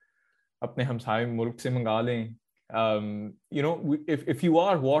आप अपने हमसाए मुल्क से मंगा लें. If you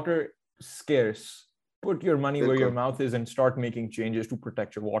are water scarce, put your money where your बिल्कुल mouth is and start making changes to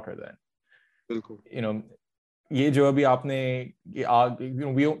protect your water then. बिल्कुल। ये जो अभी आपने ये आग,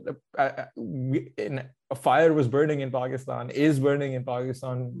 a fire was burning in Pakistan, is burning in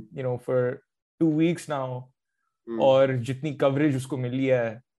Pakistan, for 2 weeks now. और जितनी कवरेज उसको मिली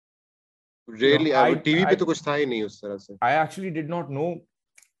है, रियली I टीवी पे I तो कुछ था ही नहीं उस तरह से। I actually did not know.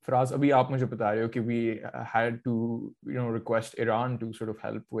 Faraz, अभी आप मुझे बता रहे हो कि we had to request Iran to sort of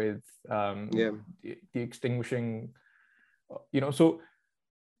help with the extinguishing, so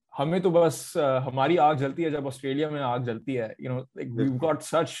हमें तो बस हमारी आग जलती है जब ऑस्ट्रेलिया में आग जलती है. Like we've got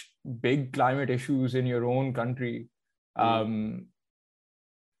such big climate issues in your own country.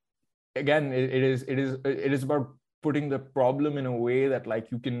 Again, it is about putting the problem in a way that like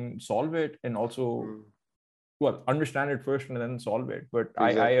you can solve it and also understand it first and then solve it. But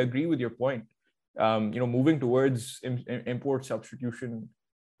I agree with your point. Moving towards import substitution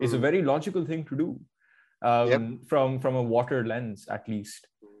is a very logical thing to do, from a water lens at least.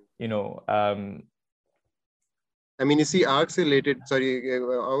 I mean इसी आग से related, sorry,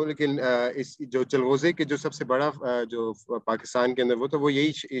 लेकिन इस जो चलगोजे के जो सबसे बड़ा जो पाकिस्तान के अंदर वो, तो वो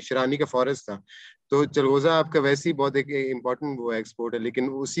यही शिरानी का फॉरेस्ट था। तो चलगोजा आपका वैसे ही बहुत एक इम्पोर्टेंट वो एक्सपोर्ट है, लेकिन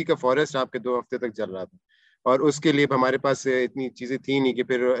उसी का फॉरेस्ट आपके 2 हफ्ते तक जल रहा था और उसके लिए हमारे पास इतनी चीजें थी नहीं कि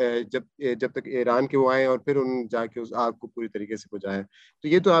फिर जब तक ईरान के वो आए और फिर उन जाके उस आग को पूरी तरीके से बुझाए। तो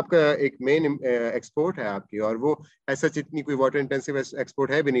ये तो आपका एक मेन एक्सपोर्ट है आपकी, और वो ऐसा इतनी कोई वाटर इंटेंसिव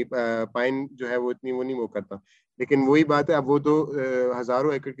एक्सपोर्ट है भी नहीं। पाइन जो है वो इतनी वो नहीं वो करता। लेकिन वही बात है, अब वो तो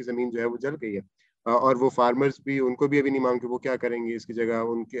हजारों एकड़ की जमीन जो है वो जल गई है, और वो फार्मर्स भी, उनको भी अभी नहीं मालूम कि वो क्या करेंगे इसकी जगह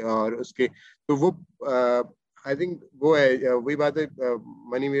उनके और उसके। तो वो आई थिंक वो है, वही बात है,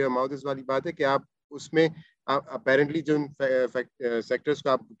 मनी मेरा माउथ इस वाली बात है कि आप उसमें अपेरेंटली जो सेक्टर्स को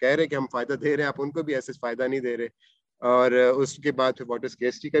आप कह रहे हैं कि हम फायदा दे रहे हैं, आप उनको भी ऐसे फायदा नहीं दे रहे। और उसके बाद फिर वाटर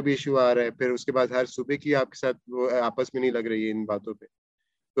स्केर्सिटी का भी इशू आ रहा है, फिर उसके बाद हर सूबे की आपके साथ वो आपस में नहीं लग रही है इन बातों पे।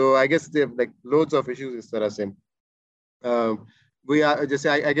 तो I guess like loads of issues इस तरह से। वो जैसे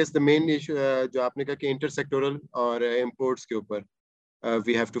I guess the main issue जो आपने कहा कि इंटरसेक्टोरल और इम्पोर्ट्स के ऊपर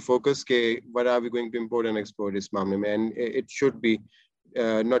वी हैव टू फोकस के what are we going to import and export इस मामले में, and it should be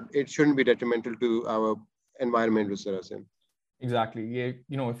not, it shouldn't be detrimental to our environment उस तरह से। Exactly.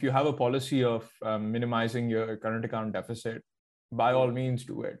 If you have a policy of minimizing your current account deficit, by all means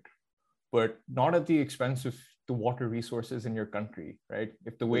do it, but not at the expense of the water resources in your country, right?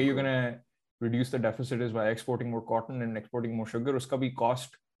 If the way you're going to reduce the deficit is by exporting more cotton and exporting more sugar, uska bhi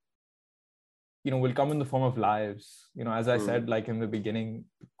cost, will come in the form of lives. As I said, like in the beginning,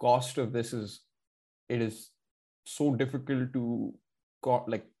 the cost of this it is so difficult to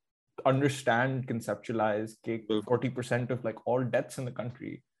like understand, conceptualize. 40% of like all deaths in the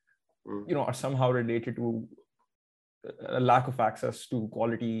country, are somehow related to a lack of access to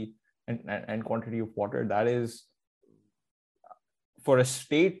quality and quantity of water. That is for a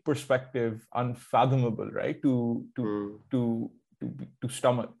state perspective, unfathomable, right? To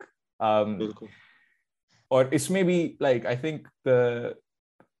stomach. Or it's maybe like, I think the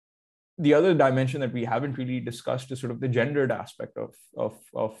other dimension that we haven't really discussed is sort of the gendered aspect of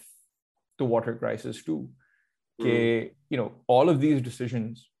the water crisis too. You know, all of these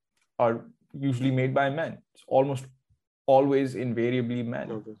decisions are usually made by men. It's almost always invariably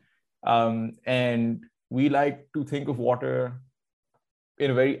men. And we like to think of water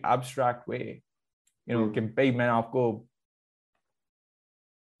in a very abstract way. You know, hey, main aapko,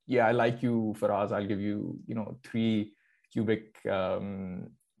 yeah, I like you, Faraz, I'll give you, you know, 3 cubic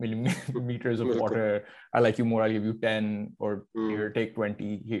millimeters of water. I like you more, I'll give you 10, or here, take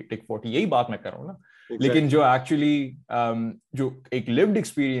 20, here, take 40. Yahi baat main kar raha hu na. Lekin jo actually, jo ek lived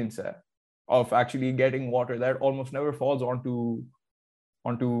experience hai of actually getting water, that almost never falls onto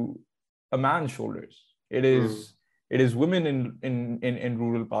a man's shoulders. It is women in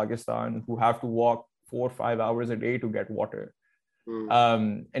rural Pakistan who have to walk 4 or 5 hours a day to get water.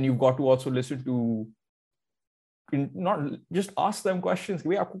 And you've got to also listen to, not just ask them questions.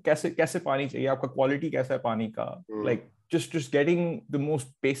 Aapko kaise pani chahiye? Aapka quality kaisa hai pani ka? Like just getting the most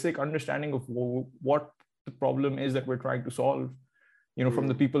basic understanding of what the problem is that we're trying to solve, you know, from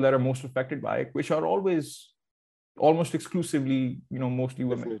the people that are most affected by it, which are always almost exclusively, you know, mostly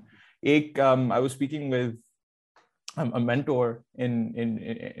women. I was speaking with a mentor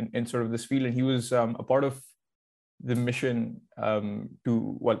in sort of this field, and he was a part of the mission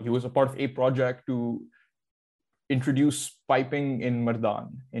he was a part of a project to introduce piping in Mardan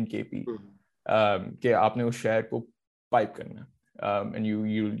in KP. Ke aapne us shahar ko pipe karna, and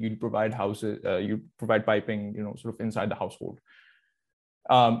you provide houses, you provide piping, you know, sort of inside the household.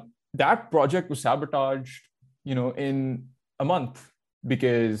 That project was sabotaged, you know, in a month,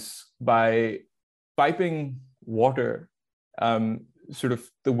 because by piping water, sort of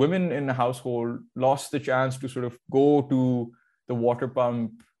the women in the household lost the chance to sort of go to the water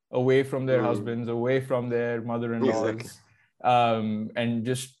pump away from their husbands, away from their mother-in-laws, and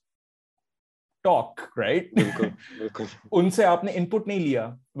just talk, right? Unse aapne input nahi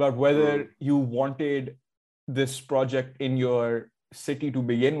liya about whether you wanted this project in your city to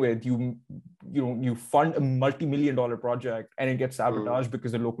begin with. You fund a multi-million-dollar project and it gets sabotaged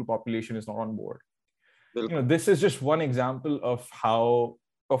because the local population is not on board. You know, this is just one example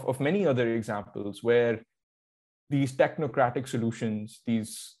of many other examples where these technocratic solutions,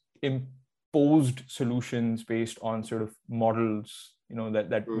 these imposed solutions based on sort of models, you know,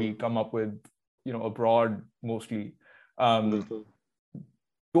 that we come up with, you know, abroad mostly,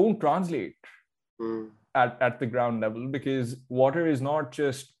 don't translate at the ground level, because water is not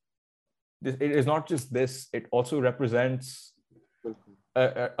just this. It is not just this. It also represents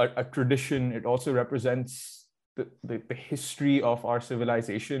a tradition. It also represents the history of our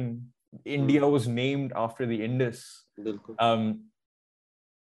civilization. India was named after the Indus.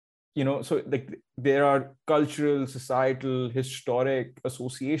 You know, so like there are cultural, societal, historic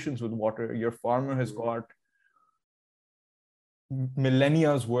associations with water. Your farmer has got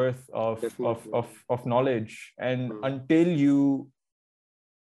millennia's worth of knowledge, and until you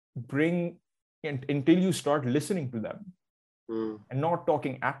start listening to them and not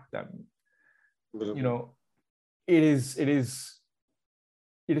talking at them, you know, it is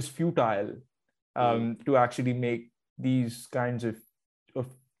futile to actually make these kinds of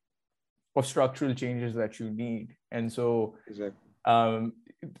structural changes that you need. And so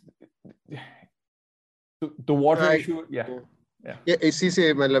the water issue, इसी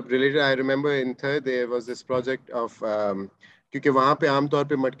से मतलब related, I remember in third there was this project of क्योंकि वहाँ पे आमतौर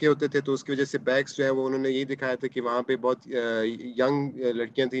पे मटके होते थे, तो उसकी वजह से बैग्स जो है वो उन्होंने ये दिखाया था कि वहाँ पे बहुत यंग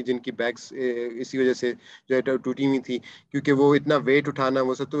लड़कियां थी जिनकी बैग्स इसी वजह से जो है टूटी हुई थी, क्योंकि वो इतना वेट उठाना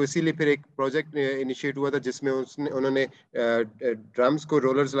वो सब। तो इसीलिए फिर एक प्रोजेक्ट इनिशिएट हुआ था जिसमें उन्होंने ड्रम्स को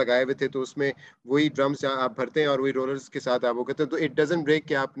रोलर्स लगाए हुए थे, तो उसमें वही ड्रम्स आप भरते हैं और वही रोलर्स के साथ आप वो करते हैं, तो इट डजंट ब्रेक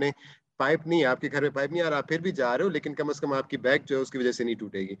कि आपने पाइप नहीं है, आपके घर में पाइप नहीं आ रहा, आप फिर भी जा रहे हो, लेकिन कम से कम आपकी बैग जो है उसकी वजह से नहीं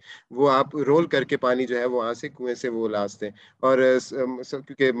टूटेगी। वो आप रोल करके पानी जो है वो वहां से कुएं से वो लाते हैं। और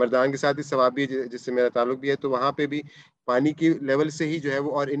क्योंकि मर्दान के साथ ही सवाब भी जिससे मेरा ताल्लुक भी है, तो वहां पे भी पानी की लेवल से ही जो है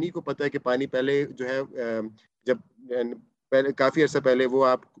वो, और इन्हीं को पता है कि पानी पहले जो है जब पहले काफी अर्सा पहले वो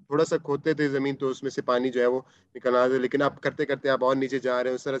आप थोड़ा सा खोदते थे जमीन, तो उसमें से पानी जो है वो निकलना था, लेकिन आप करते करते आप और नीचे जा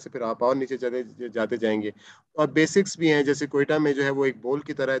रहे हैं, उस तरह से फिर आप और नीचे जाते जाएंगे। और बेसिक्स भी हैं, जैसे कोयटा में जो है वो एक बोल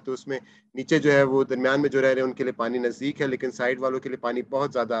की तरह है, तो उसमें नीचे जो है वो दरमियान में जो रह रहे हैं उनके लिए पानी नजदीक है, लेकिन साइड वालों के लिए पानी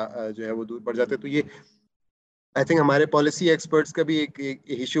बहुत ज्यादा जो है वो दूर पड़ जाता है। तो ये आई थिंक हमारे पॉलिसी एक्सपर्ट्स का भी एक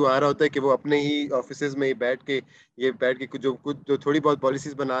इशू आ रहा होता है कि वो अपने ही ऑफिसेज में ही बैठ के कुछ जो थोड़ी बहुत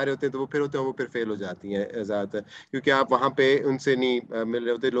पॉलिसीज बना रहे होते हैं, तो वो फिर फेल हो जाती हैं ज़्यादातर, क्योंकि आप वहाँ पे उनसे नहीं मिल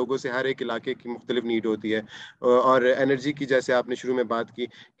रहे होते लोगों से। हर एक इलाके की मुख्तलिफ नीड होती है। और एनर्जी की, जैसे आपने शुरू में बात की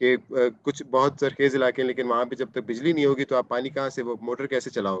कि कुछ बहुत सरखेज इलाके हैं, लेकिन वहाँ पे जब तक बिजली नहीं होगी तो आप पानी कहाँ से, वो मोटर कैसे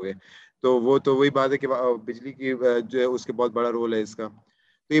चलाओगे? तो वही बात है कि बिजली की जो है उसके बहुत बड़ा रोल है इसका।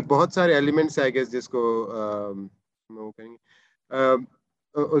 तो ये बहुत सारे एलिमेंट्स है आई गेस जिसको वो करेंगे।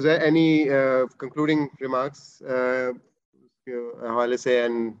 Was there any concluding remarks उसके हवाले से,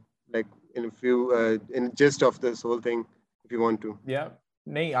 and like in a few in gist of this whole thing if you want to? Yeah,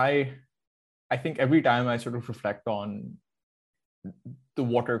 nahi, I think every time I sort of reflect on the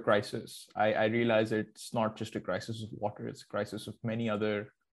water crisis, I realize it's not just a crisis of water, it's a crisis of many other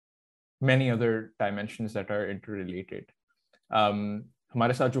dimensions that are interrelated.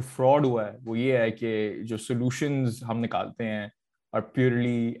 हमारे साथ जो fraud हुआ है वो ये है कि जो सॉल्यूशंस हम निकालते हैं are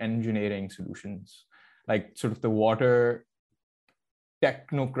purely engineering solutions, like sort of the water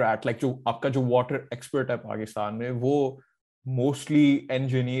technocrat, like जो आपका जो water expert है पाकिस्तान में, वो mostly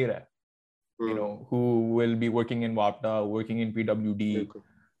engineer है, you know, who will be working in WAPDA, working in PWD.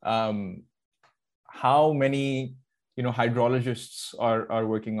 How many, you know, hydrologists are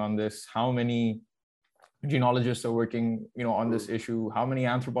working on this? How many geologists are working, you know, on this issue? How many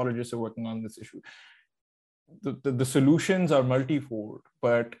anthropologists are working on this issue? The solutions are multifold,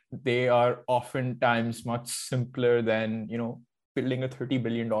 but they are oftentimes much simpler than, you know, building a $30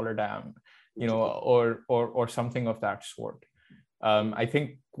 billion dam, you know, or something of that sort. I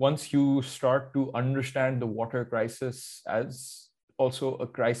think once you start to understand the water crisis as also a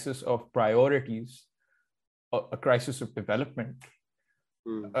crisis of priorities, a crisis of development,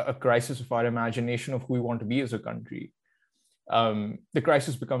 a crisis of our imagination of who we want to be as a country, the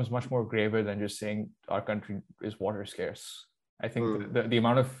crisis becomes much more graver than just saying our country is water scarce. I think the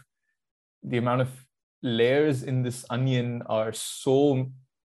amount of layers in this onion are so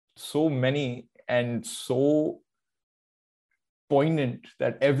many and so poignant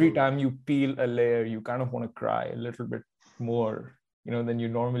that every time you peel a layer, you kind of want to cry a little bit more, you know, than you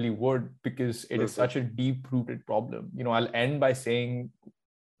normally would, because it is such a deep-rooted problem. You know, I'll end by saying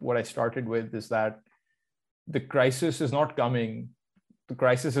what I started with, is that the crisis is not coming. The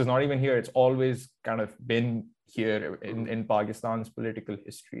crisis is not even here. It's always kind of been here in Pakistan's political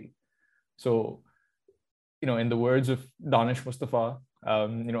history. So, you know, in the words of Danish Mustafa,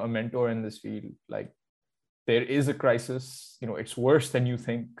 you know, a mentor in this field, like, there is a crisis, you know, it's worse than you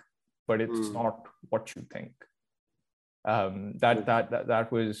think, but it's not what you think.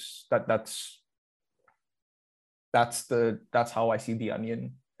 That's how I see the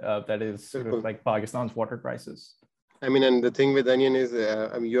onion. That is sort of like Pakistan's water crisis. I mean, and the thing with onion is,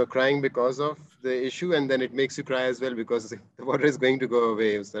 I mean, you're crying because of the issue, and then it makes you cry as well because the water is going to go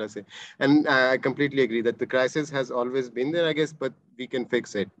away. And I completely agree that the crisis has always been there, I guess, but we can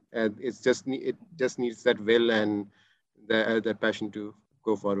fix it. It just needs that will and the passion to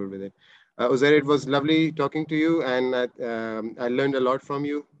go forward with it. Uzair, it was lovely talking to you, and I learned a lot from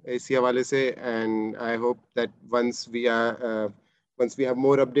you, इसी हवाले से, and I hope that once we have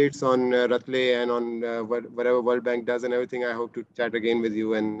more updates on Ratle and on whatever World Bank does and everything, I hope to chat again with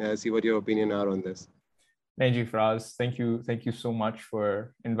you and see what your opinion are on this. Naji, Faraz, thank you so much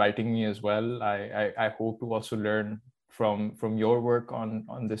for inviting me as well. I hope to also learn from your work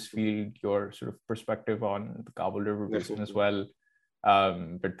on this field, your sort of perspective on the Kabul River Basin as well.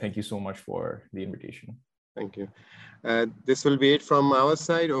 But thank you so much for the invitation. Thank you. This will be it from our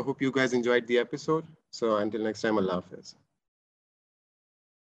side. I hope you guys enjoyed the episode. So until next time, Allah Hafiz.